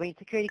security too. I mean,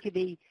 security could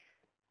be,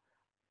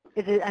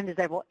 is it an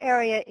undesirable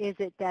area? Is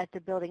it that the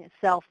building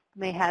itself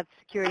may have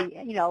security,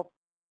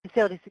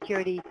 facility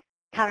security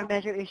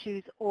countermeasure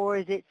issues, or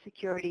is it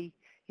security,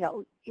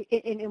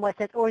 in what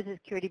sense, or is it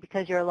security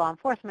because you're a law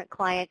enforcement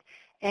client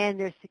and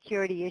there's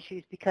security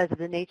issues because of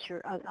the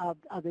nature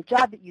of the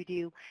job that you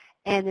do,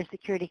 and there's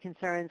security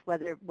concerns,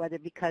 whether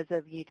because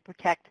of you need to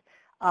protect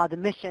the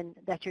mission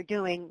that you're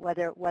doing,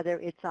 whether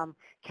it's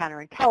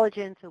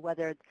counterintelligence or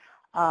whether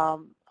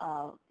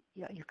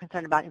you're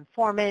concerned about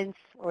informants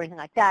or anything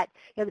like that.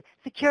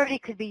 Security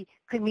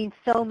could mean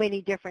so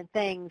many different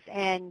things,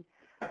 and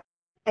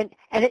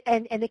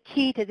the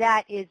key to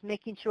that is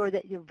making sure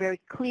that you're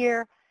very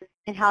clear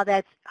in how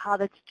that's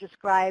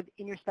described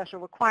in your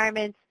special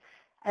requirements.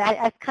 And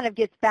that kind of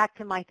gets back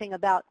to my thing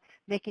about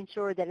making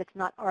sure that it's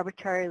not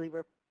arbitrarily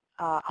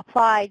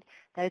applied,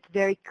 that it's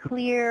very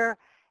clear,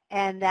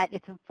 and that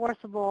it's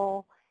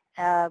enforceable.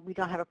 We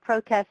don't have a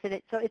protest in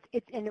it. So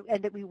and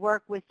that we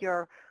work with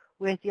our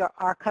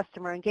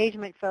customer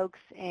engagement folks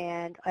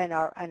and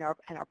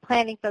our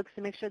planning folks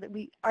to make sure that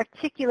we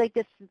articulate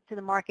this to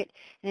the market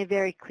in a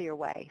very clear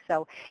way.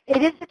 So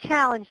it is a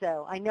challenge,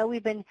 though. I know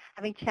we've been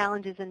having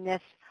challenges in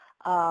this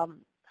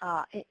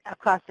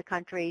across the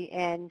country,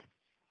 and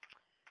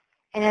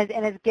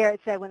as Garrett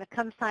said, when it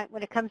comes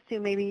to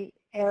maybe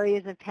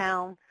areas of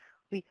town,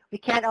 we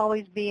can't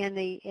always be in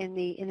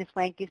the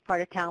swankiest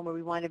part of town where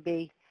we want to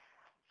be,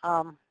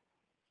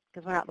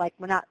 because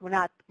we're not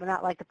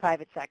like the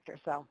private sector.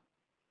 So.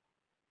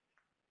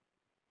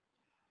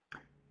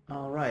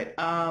 All right.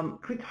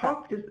 Could we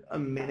talk just a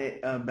minute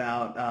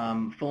about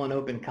full and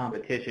open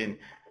competition?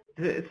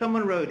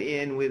 Someone wrote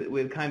in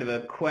with kind of a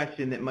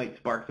question that might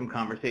spark some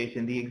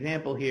conversation. The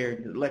example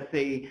here, let's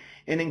say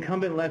an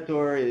incumbent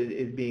lessor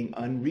is being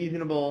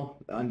unreasonable,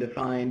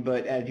 undefined,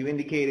 but as you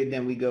indicated,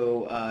 then we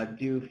go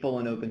do full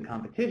and open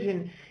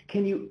competition.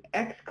 Can you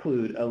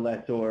exclude a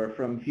lessor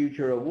from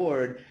future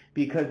award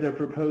because their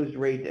proposed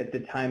rates at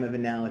the time of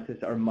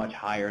analysis are much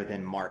higher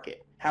than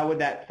market? How would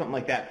something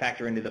like that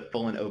factor into the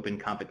full and open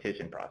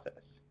competition process?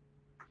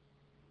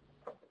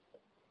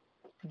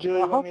 Julie,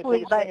 you want me to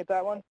take a swing at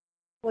that one?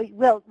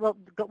 We'll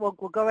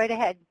go right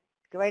ahead.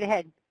 Go right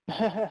ahead.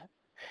 So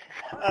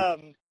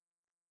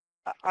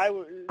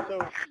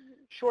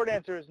short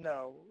answer is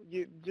no.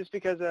 Just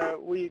because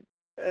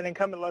an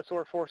incumbent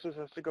lessor forces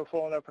us to go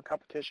full and open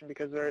competition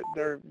because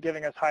they're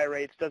giving us high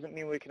rates doesn't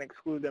mean we can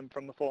exclude them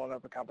from the full and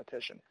open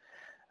competition.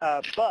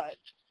 But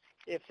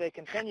if they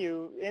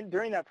continue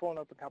during that full and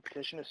open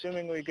competition,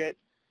 assuming we get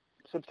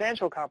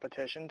substantial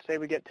competition, say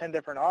we get 10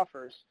 different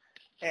offers,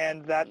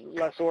 and that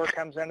lessor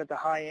comes in at the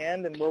high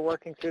end and we're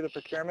working through the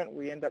procurement,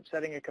 we end up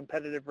setting a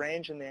competitive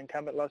range and the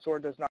incumbent lessor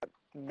does not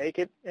make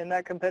it in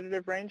that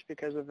competitive range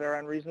because of their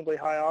unreasonably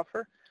high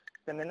offer,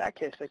 then in that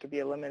case they could be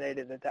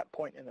eliminated at that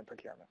point in the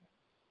procurement.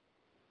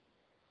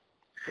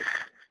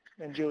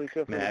 And Julie,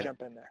 feel free to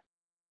jump in there.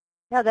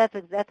 No,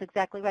 that's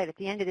exactly right. At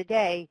the end of the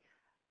day,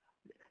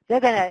 they're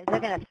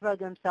gonna throw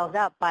themselves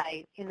out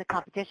in the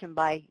competition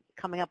by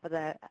coming up with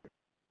an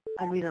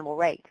unreasonable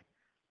rate.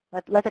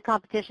 Let the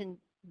competition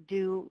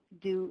do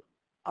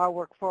our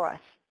work for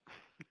us.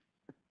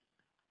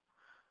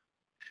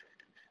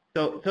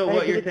 So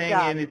what you're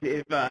saying is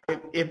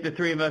if the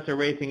three of us are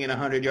racing in a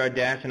 100-yard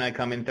dash and I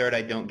come in third,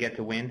 I don't get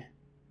to win?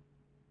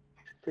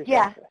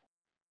 Yeah.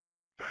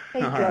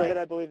 All right.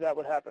 I believe that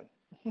would happen.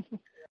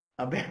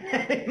 I'll bear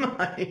that in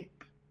mind.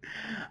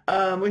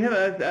 We have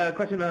a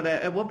question about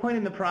that. At what point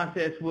in the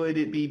process would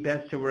it be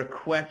best to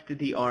request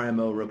the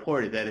RMO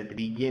report? Is that at the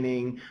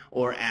beginning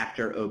or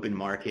after open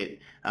market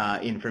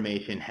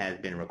information has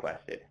been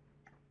requested?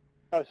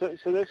 Oh,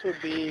 so this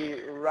would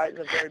be right in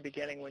the very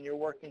beginning when you're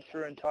working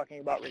through and talking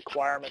about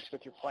requirements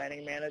with your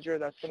planning manager.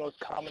 That's the most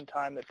common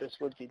time that this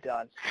would be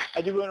done.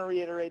 I do want to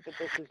reiterate that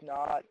this is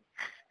not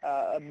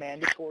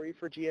mandatory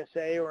for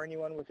GSA or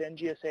anyone within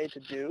GSA to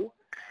do.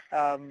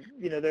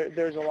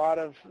 There's a lot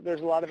of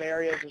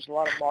areas, there's a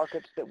lot of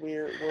markets that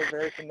we're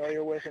very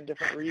familiar with in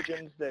different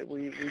regions that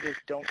we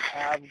just don't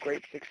have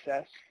great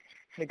success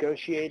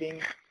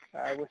negotiating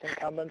with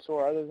incumbents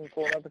or other than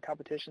full and open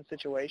competition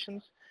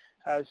situations.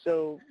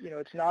 So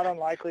it's not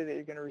unlikely that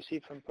you're going to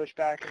receive some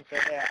pushback and say,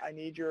 hey, I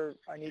need your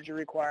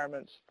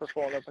requirements for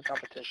full and open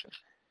competition.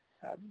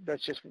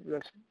 That's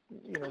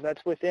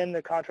within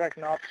the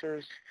contracting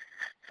officer's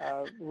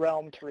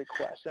realm to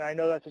request. And I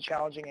know that's a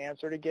challenging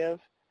answer to give,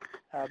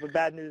 but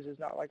bad news is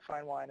not like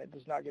fine wine. It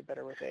does not get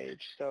better with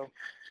age. So,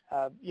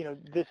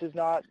 this is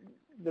not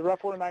the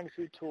rough order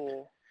magnitude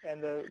tool,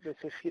 and the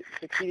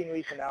succeeding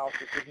lease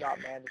analysis is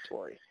not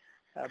mandatory.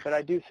 But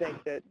I do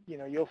think that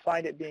you'll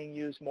find it being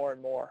used more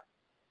and more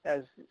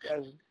as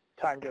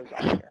time goes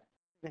on here.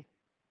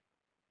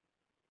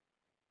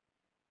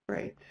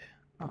 Great.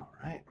 All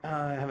right.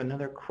 I have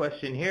another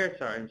question here.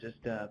 Sorry, I'm just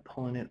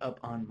pulling it up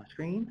on my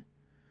screen.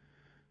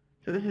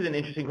 So this is an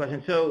interesting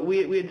question. So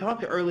we had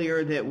talked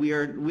earlier that we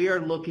are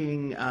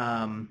looking,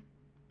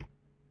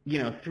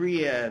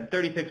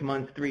 36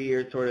 months, 3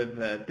 years, sort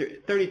of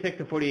 36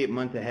 to 48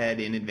 months ahead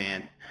in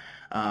advance,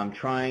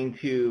 trying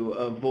to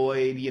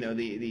avoid,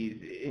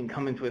 these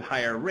incumbents with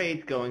higher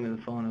rates going to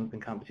the full and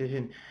open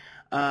competition.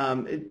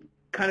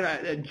 Kind of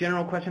a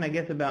general question, I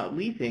guess, about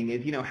leasing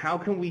is, how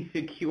can we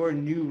secure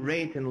new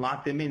rates and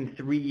lock them in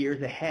 3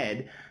 years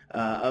ahead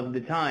of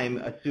the time,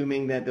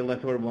 assuming that the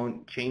lessor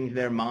won't change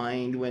their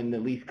mind when the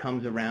lease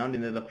comes around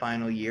into the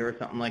final year or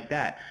something like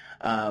that?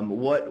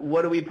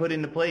 What do we put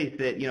into place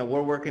that,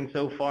 we're working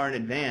so far in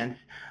advance?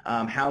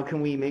 How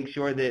can we make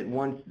sure that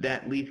once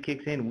that lease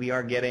kicks in, we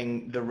are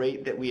getting the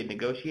rate that we had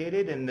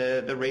negotiated and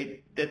the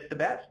rate that's the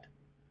best?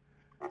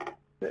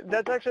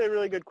 That's actually a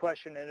really good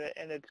question,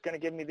 and it's going to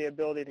give me the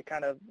ability to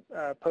kind of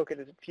poke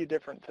at a few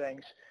different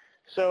things.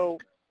 So,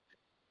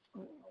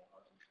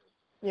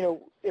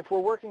 if we're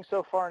working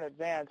so far in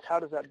advance, how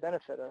does that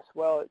benefit us?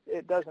 Well,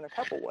 it does in a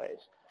couple ways.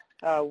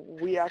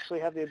 We actually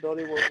have the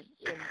ability where,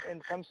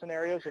 in some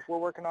scenarios, if we're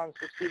working on a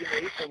succeeding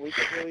lease and we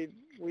can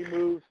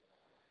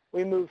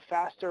we move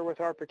faster with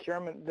our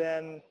procurement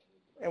and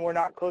we're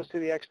not close to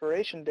the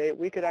expiration date,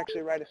 we could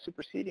actually write a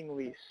superseding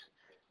lease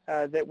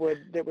that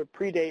would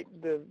predate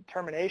the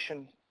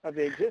termination of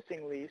the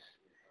existing lease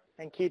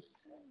and keep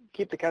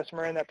the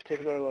customer in that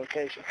particular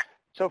location.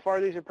 So far,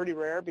 these are pretty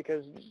rare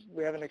because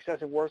we have an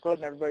excessive workload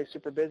and everybody's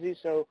super busy.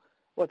 So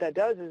what that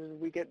does is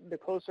we get the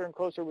closer and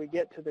closer we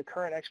get to the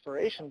current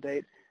expiration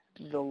date,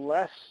 the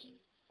less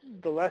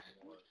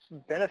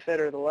benefit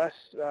or the less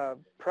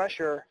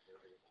pressure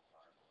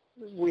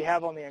we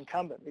have on the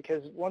incumbent,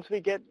 because once we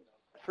get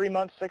 3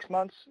 months, 6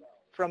 months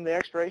from the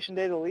expiration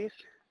date of the lease,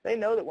 they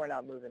know that we're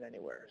not moving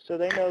anywhere. So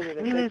they know that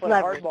if they play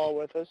hardball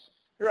with us,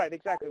 right,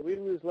 exactly, we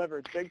lose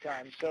leverage big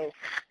time. So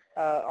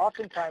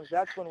oftentimes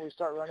that's when we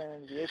start running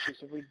into the issues.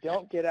 If we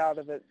don't get out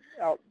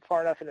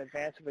far enough in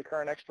advance of the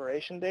current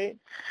expiration date,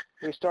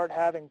 we start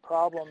having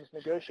problems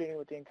negotiating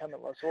with the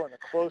incumbent lessor. And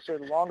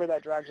the longer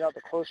that drags out,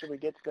 the closer we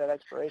get to that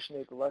expiration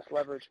date, the less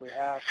leverage we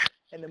have,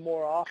 and the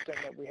more often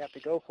that we have to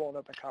go full and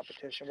open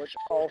competition, which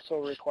also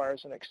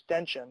requires an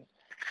extension,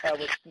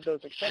 which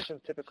those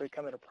extensions typically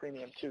come at a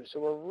premium too. So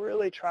we're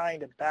really trying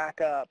to back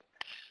up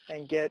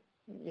and get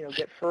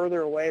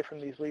further away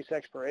from these lease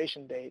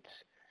expiration dates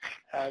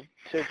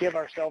to give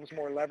ourselves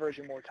more leverage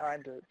and more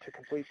time to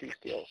complete these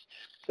deals.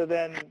 So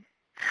then,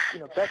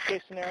 best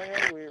case scenario,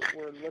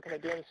 we're looking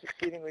at doing a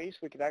succeeding lease.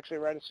 We could actually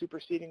write a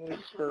superseding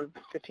lease for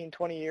 15,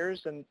 20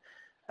 years, and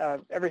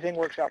everything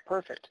works out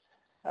perfect.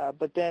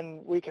 But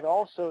then we could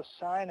also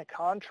sign a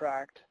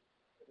contract,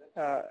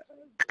 a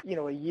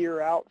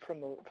year out from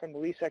the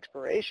lease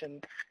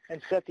expiration,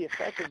 and set the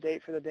effective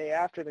date for the day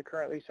after the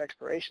current lease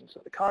expiration.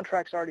 So the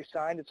contract's already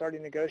signed, it's already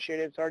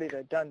negotiated, it's already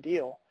a done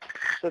deal.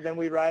 So then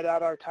we ride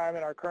out our time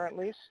in our current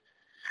lease.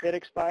 It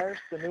expires.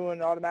 The new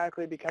one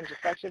automatically becomes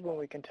effective when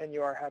we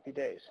continue our happy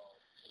days.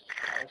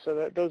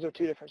 So those are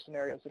two different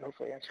scenarios that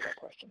hopefully answer that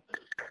question.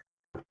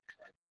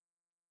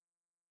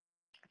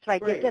 That's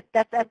right.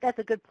 That's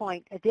a good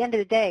point. At the end of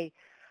the day,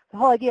 the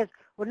whole idea is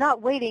we're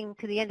not waiting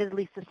to the end of the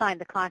lease to sign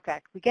the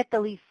contract. We get the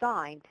lease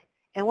signed,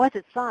 and once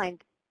it's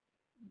signed,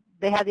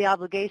 they have the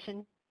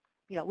obligation.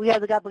 We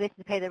have the obligation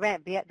to pay the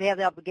rent. They have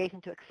the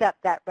obligation to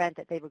accept that rent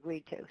that they've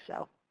agreed to.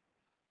 So.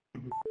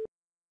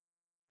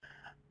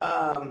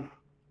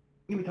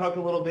 We talked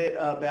a little bit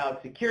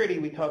about security.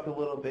 We talked a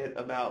little bit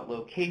about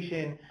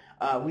location.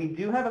 We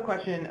do have a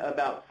question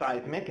about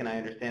seismic, and I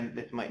understand that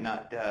this might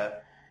not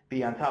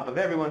be on top of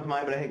everyone's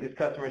mind, but I think this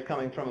customer is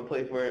coming from a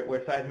place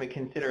where seismic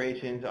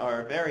considerations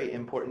are very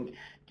important.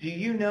 Do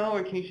you know,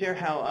 or can you share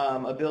how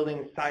a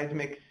building's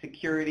seismic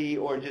security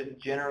or just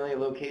generally a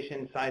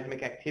location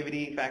seismic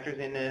activity factors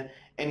into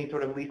any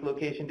sort of lease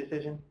location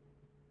decision?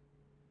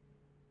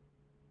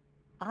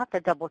 I'll have to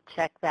double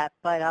check that,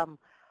 but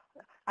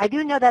I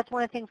do know that's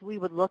one of the things we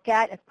would look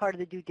at as part of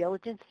the due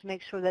diligence to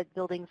make sure that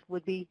buildings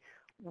would meet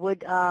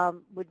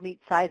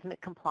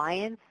seismic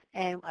compliance,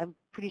 and I'm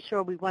pretty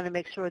sure we want to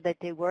make sure that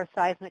they were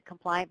seismic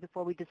compliant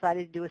before we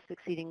decided to do a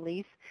succeeding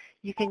lease.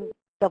 You can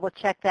double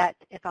check that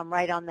if I'm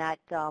right on that.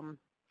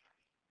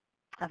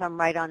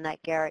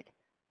 Garrett.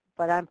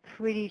 But I'm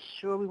pretty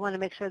sure we want to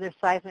make sure they're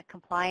seismic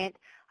compliant.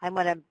 I'm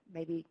going to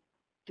maybe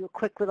do a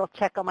quick little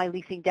check on my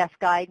leasing desk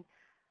guide.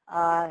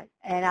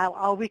 And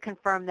I'll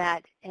reconfirm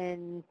that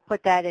and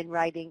put that in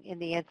writing in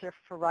the answer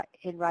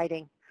in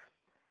writing.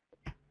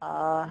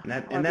 And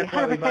that's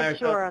why we buy ourselves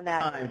sure on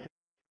that. time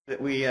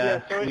that we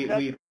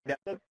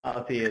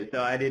policy is.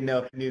 So I didn't know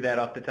if you knew that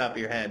off the top of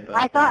your head. But,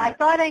 I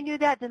thought I knew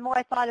that. The more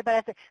I thought about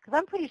it, because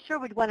I'm pretty sure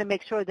we'd want to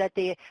make sure that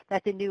the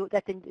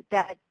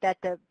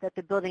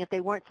building, if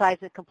they weren't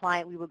seismic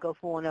compliant, we would go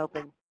full and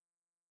open,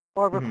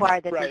 or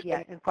require that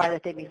require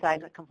that they be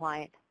seismic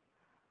compliant.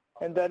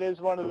 And that is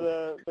one of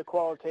the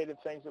qualitative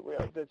things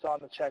that's on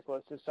the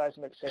checklist is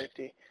seismic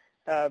safety.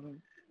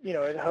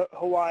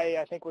 Hawaii,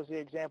 I think, was the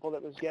example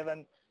that was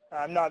given.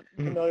 I'm not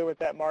familiar with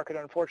that market.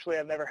 Unfortunately,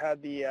 I've never had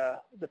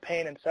the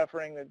pain and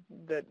suffering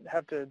that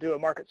have to do a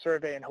market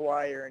survey in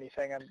Hawaii or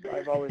anything.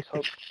 I've always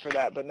hoped for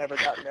that, but never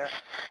gotten there.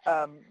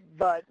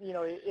 But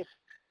if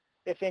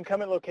the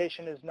incumbent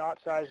location is not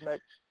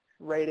seismic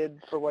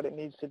rated for what it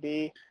needs to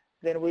be,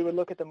 then we would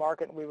look at the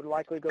market and we would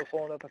likely go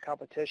full and open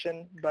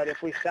competition. But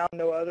if we found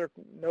no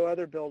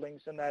other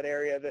buildings in that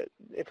area, that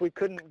if we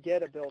couldn't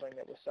get a building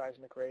that was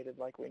seismic rated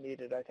like we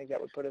needed, I think that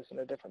would put us in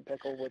a different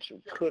pickle, which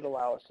could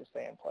allow us to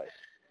stay in place.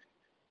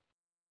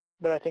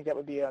 But I think that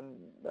would be,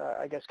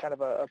 I guess, kind of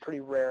a pretty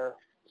rare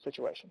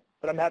situation.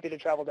 But I'm happy to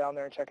travel down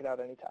there and check it out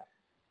anytime.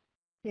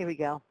 Here we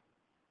go.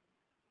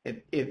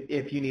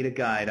 If you need a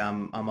guide,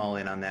 I'm all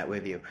in on that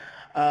with you.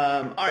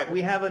 All right,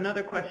 we have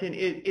another question.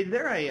 Is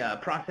there a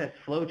process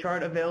flow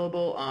chart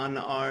available on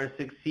our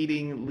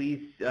succeeding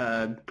lease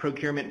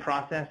procurement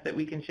process that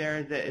we can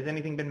share? Has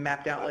anything been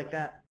mapped out like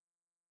that?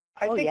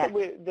 I think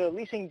that the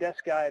leasing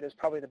desk guide is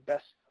probably the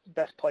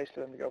best place for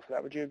them to go for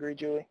that. Would you agree,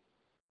 Julie?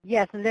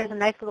 Yes, and there's a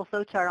nice little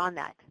flow chart on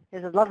that.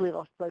 There's a lovely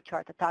little flow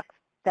chart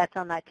that's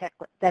on that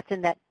checklist. That's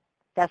in that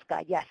desk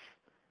guide. Yes.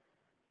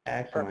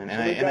 Excellent.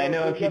 And I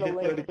know if you just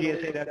go to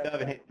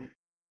GSA.gov and hit,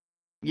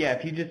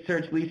 if you just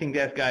search Leasing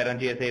Desk Guide on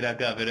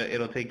GSA.gov,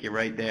 it'll take you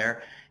right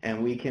there.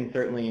 And we can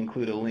certainly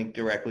include a link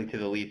directly to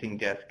the Leasing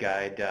Desk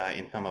Guide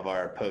in some of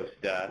our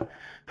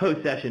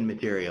post-session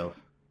materials.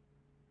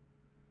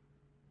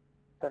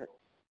 Perfect.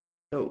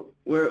 So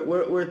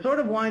We're sort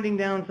of winding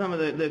down some of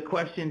the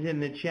questions in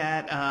the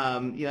chat.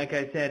 Like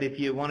I said, if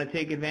you want to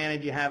take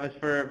advantage, you have us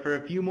for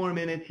a few more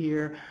minutes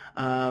here.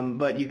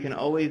 But you can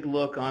always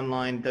look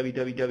online.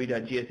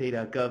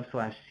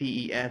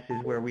 www.gsa.gov/CES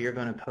is where we are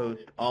going to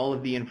post all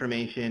of the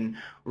information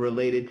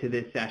related to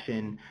this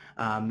session.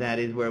 That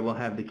is where we'll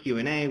have the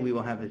Q&A. We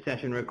will have the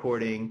session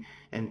recording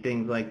and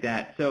things like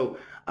that. So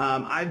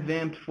I've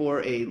vamped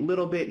for a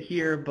little bit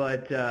here,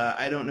 but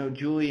I don't know,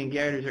 Julie and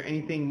Garrett, is there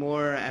anything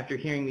more after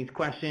hearing these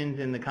questions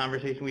and the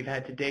conversation we've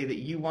had today that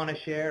you want to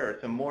share, or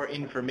some more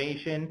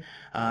information?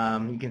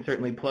 You can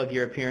certainly plug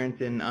your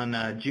appearance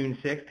on June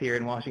 6th here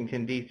in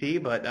Washington, D.C.,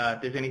 but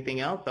if there's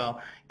anything else,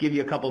 I'll give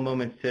you a couple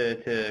moments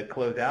to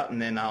close out,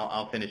 and then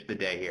I'll finish the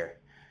day here.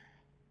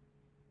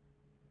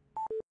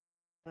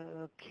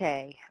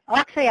 Okay.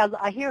 Actually,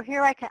 I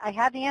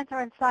have the answer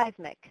on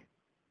seismic.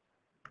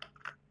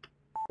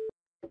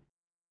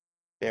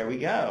 There we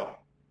go.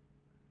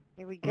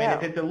 Here we go. I mean,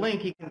 if it's a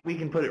link, we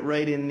can put it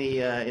right in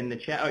the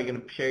chat. Oh, you're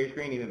going to share your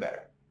screen? Even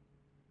better.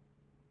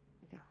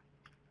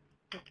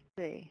 Let's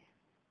see.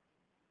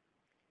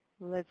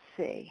 Let's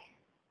see.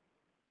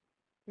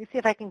 Let me see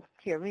if I can,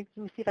 here, let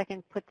me see if I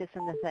can put this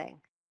in the thing.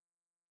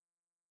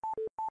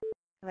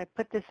 Can I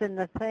put this in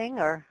the thing,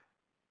 or?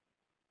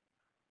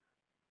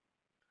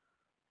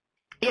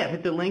 Yeah, if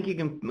it's a link, you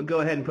can go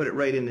ahead and put it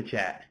right in the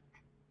chat.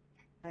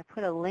 I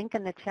put a link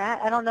in the chat.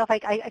 I don't know if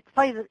I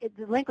probably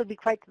the link would be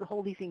right to the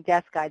whole leasing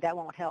desk guide. That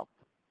won't help.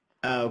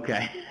 Oh,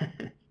 okay.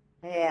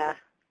 Yeah.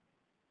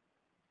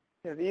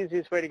 Yeah, the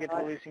easiest way to get to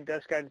the leasing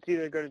desk guide is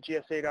either go to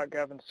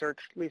gsa.gov and search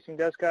leasing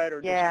desk guide,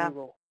 or just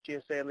Google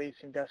GSA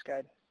leasing desk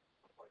guide.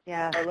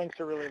 Yeah. Our links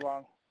are really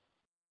long.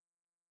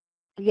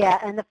 Yeah,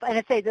 and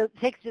it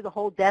takes you to the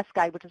whole desk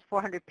guide, which is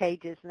 400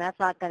 pages, and that's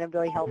not going to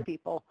really help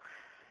people.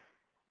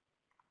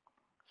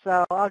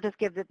 So I'll just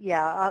give it.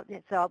 Yeah.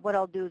 So what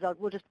I'll do is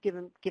we'll just give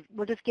him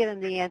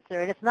the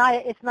answer, and it's not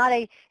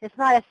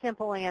a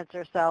simple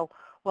answer. So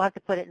we'll have to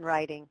put it in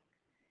writing.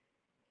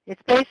 It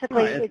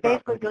basically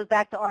goes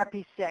back to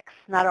RP6,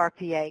 not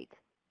RP8,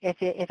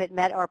 if it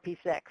met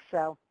RP6.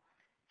 So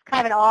it's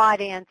kind of an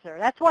odd answer.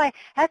 That's why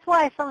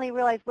I suddenly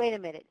realized, wait a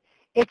minute,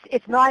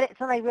 it's not.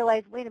 Suddenly I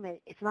realized, wait a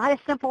minute, it's not a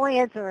simple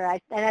answer.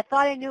 And I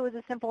thought I knew it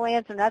was a simple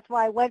answer, and that's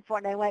why I went for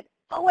it. And I went,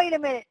 oh, wait a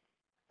minute,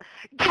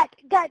 gut.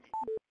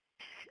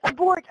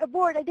 Abort,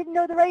 I didn't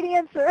know the right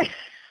answer. I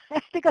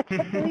have to go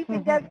check the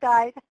leasing desk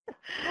guide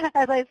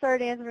as I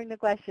started answering the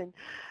question.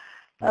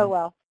 Oh,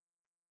 well.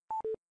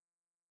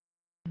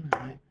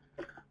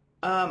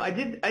 I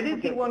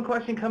did see one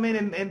question come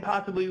in, and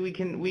possibly we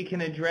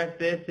can address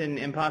this,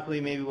 and possibly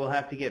maybe we'll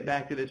have to get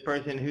back to this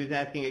person who's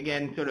asking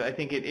again. Sort of, I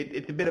think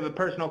it's a bit of a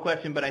personal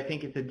question, but I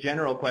think it's a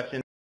general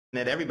question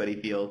that everybody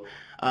feels,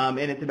 and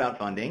it's about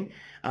funding.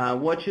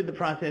 What should the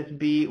process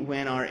be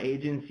when our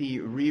agency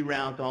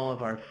reroutes all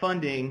of our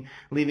funding,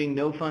 leaving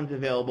no funds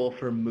available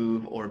for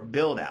move or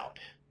build out?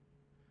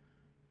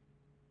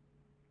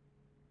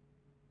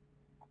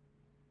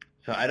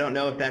 So I don't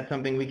know if that's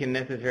something we can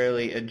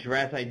necessarily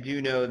address. I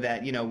do know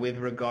that, with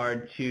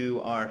regard to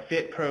our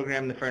FIT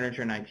program, the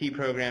Furniture and IT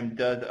program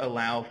does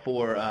allow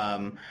for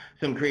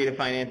some creative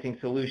financing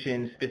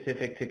solutions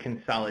specific to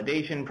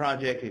consolidation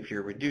projects if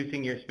you're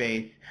reducing your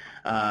space.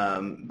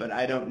 But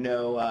I don't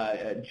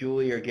know,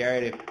 Julie or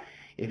Garrett,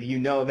 if you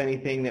know of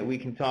anything that we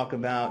can talk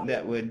about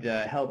that would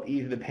help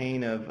ease the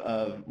pain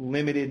of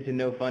limited to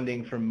no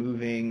funding for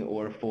moving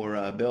or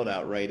for build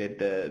out right at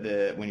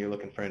when you're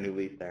looking for a new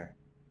lease there.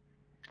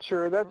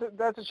 Sure,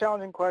 that's a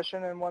challenging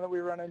question, and one that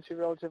we run into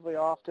relatively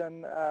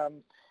often.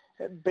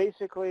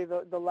 Basically,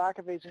 the lack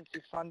of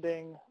agency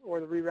funding or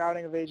the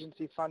rerouting of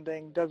agency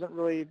funding doesn't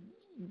really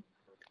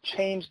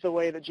change the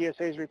way that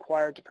GSA is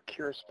required to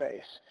procure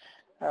space.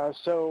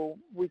 So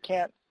we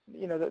can't,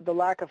 the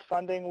lack of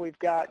funding, we've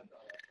got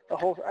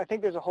I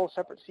think there's a whole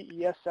separate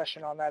CES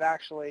session on that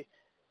actually,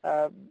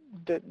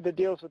 that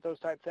deals with those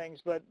type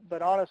things.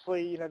 But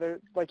honestly,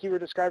 like you were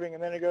describing a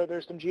minute ago,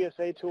 there's some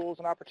GSA tools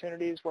and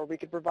opportunities where we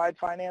could provide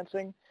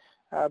financing,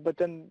 but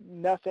then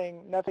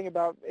nothing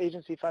about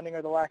agency funding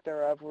or the lack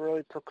thereof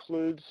really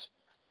precludes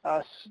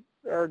us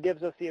or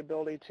gives us the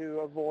ability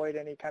to avoid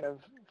any kind of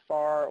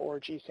FAR or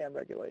GSAM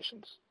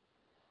regulations.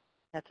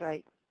 That's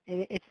right.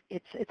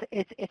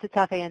 It's a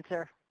tough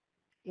answer,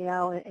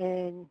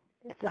 and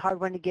it's a hard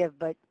one to give,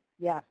 but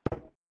yeah.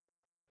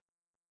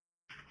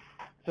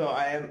 So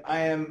I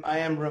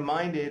am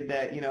reminded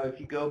that, if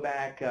you go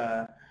back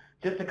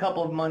just a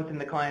couple of months in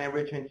the Client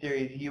Enrichment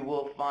Series, you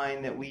will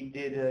find that we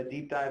did a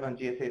deep dive on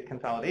GSA's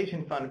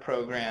Consolidation Fund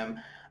program,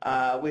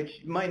 which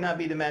might not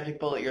be the magic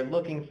bullet you're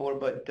looking for,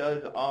 but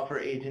does offer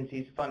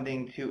agencies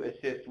funding to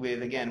assist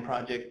with, again,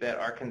 projects that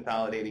are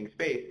consolidating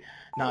space,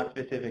 not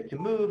specific to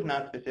move,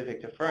 not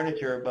specific to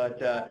furniture,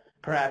 but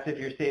perhaps if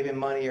you're saving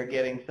money or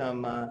getting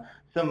some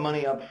some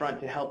money up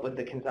front to help with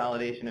the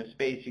consolidation of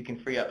space, you can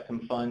free up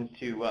some funds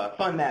to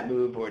fund that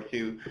move or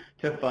to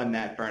fund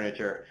that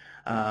furniture.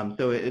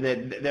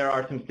 There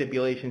are some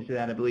stipulations to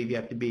that. I believe you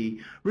have to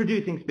be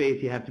reducing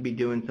space, you have to be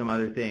doing some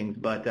other things,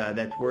 but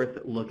that's worth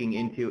looking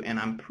into, and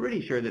I'm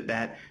pretty sure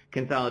that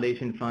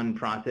consolidation fund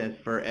process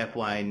for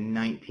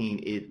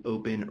FY19 is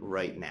open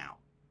right now.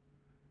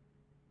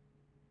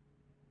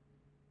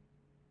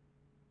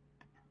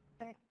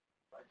 Okay.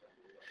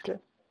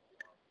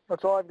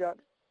 That's all I've got.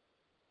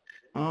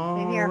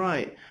 All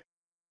right.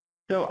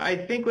 So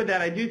I think with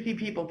that, I do see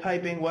people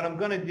typing. What I'm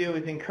going to do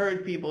is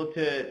encourage people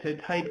to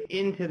type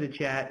into the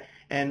chat.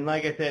 And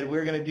like I said,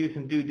 we're going to do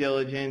some due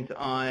diligence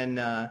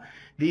on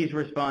these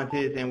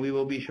responses, and we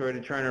will be sure to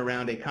turn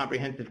around a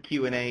comprehensive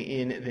Q&A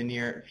in the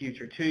near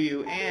future to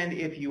you. And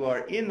if you are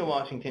in the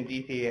Washington,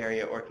 D.C.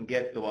 area or can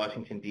get to the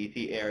Washington,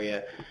 D.C.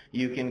 area,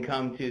 you can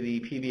come to the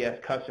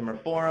PBS Customer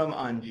Forum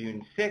on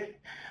June 6th,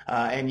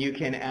 and you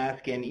can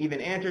ask and even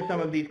answer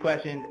some of these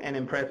questions and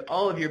impress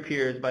all of your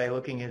peers by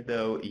looking as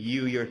though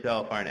you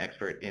yourself are an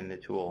expert in the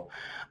tool.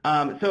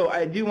 So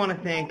I do want to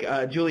thank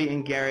Julie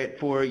and Garrett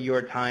for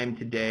your time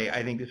today.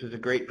 I think this was a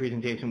great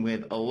presentation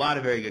with a lot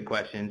of very good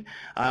questions.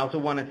 I also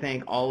want to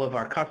thank all of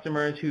our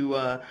customers who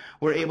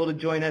were able to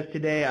join us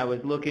today. I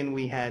was looking,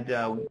 we had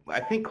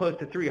I think close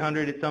to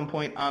 300 at some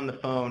point on the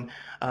phone,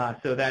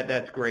 so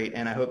that's great,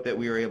 and I hope that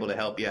we were able to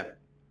help you.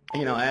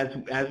 You know,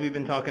 as we've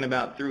been talking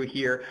about through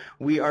here,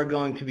 we are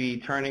going to be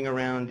turning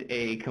around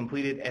a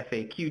completed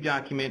FAQ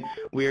document.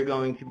 We are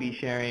going to be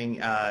sharing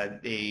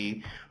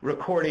a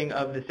recording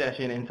of the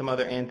session and some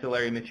other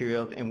ancillary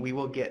materials, and we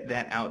will get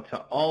that out to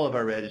all of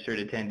our registered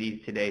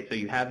attendees today, so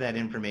you have that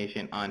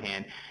information on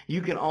hand.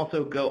 You can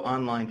also go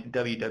online to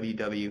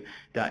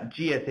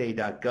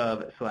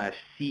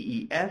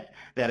www.gsa.gov/CES.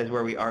 That is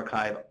where we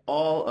archive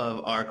all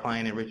of our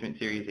Client Enrichment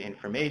Series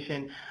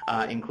information,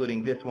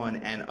 including this one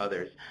and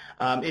others.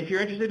 If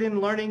you're interested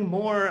in learning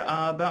more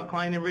about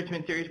Client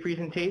Enrichment Series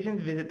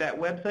presentations, visit that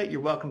website.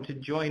 You're welcome to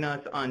join us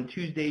on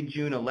Tuesday,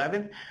 June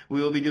 11th.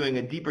 We will be doing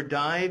a deeper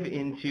dive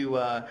into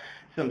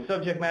some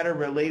subject matter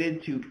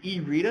related to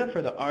e-RETA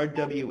for the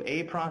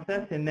RWA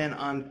process. And then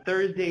on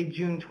Thursday,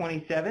 June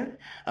 27th,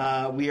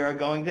 we are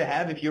going to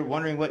have, if you're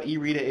wondering what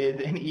e-RETA is,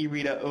 an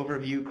e-RETA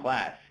overview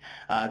class.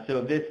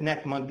 So this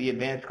next month, the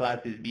advanced class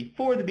is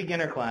before the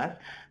beginner class,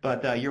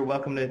 but you're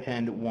welcome to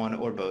attend one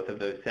or both of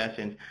those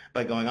sessions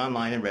by going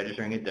online and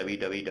registering at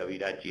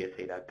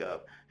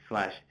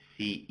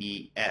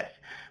www.gsa.gov/CES.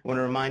 I want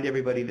to remind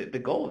everybody that the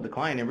goal of the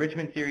Client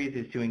Enrichment Series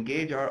is to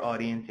engage our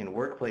audience in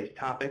workplace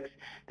topics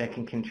that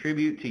can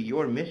contribute to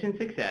your mission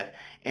success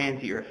and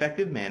to your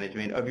effective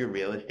management of your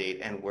real estate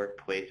and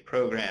workplace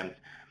programs.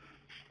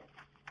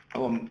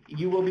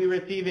 You will be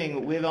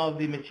receiving, with all of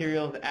the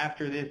materials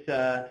after this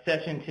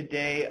session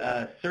today,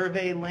 a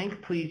survey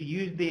link. Please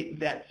use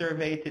that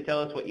survey to tell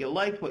us what you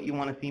liked, what you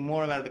want to see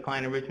more about the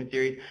Client Enrichment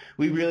Series.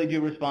 We really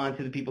do respond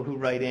to the people who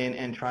write in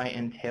and try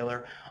and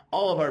tailor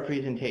all of our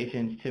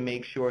presentations to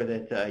make sure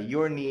that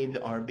your needs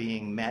are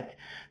being met.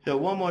 So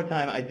one more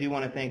time, I do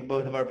want to thank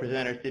both of our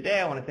presenters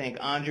today. I want to thank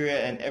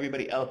Andrea and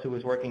everybody else who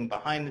was working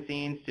behind the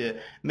scenes to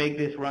make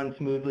this run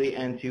smoothly,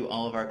 and to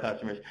all of our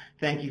customers.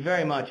 Thank you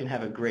very much, and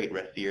have a great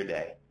rest of your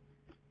day.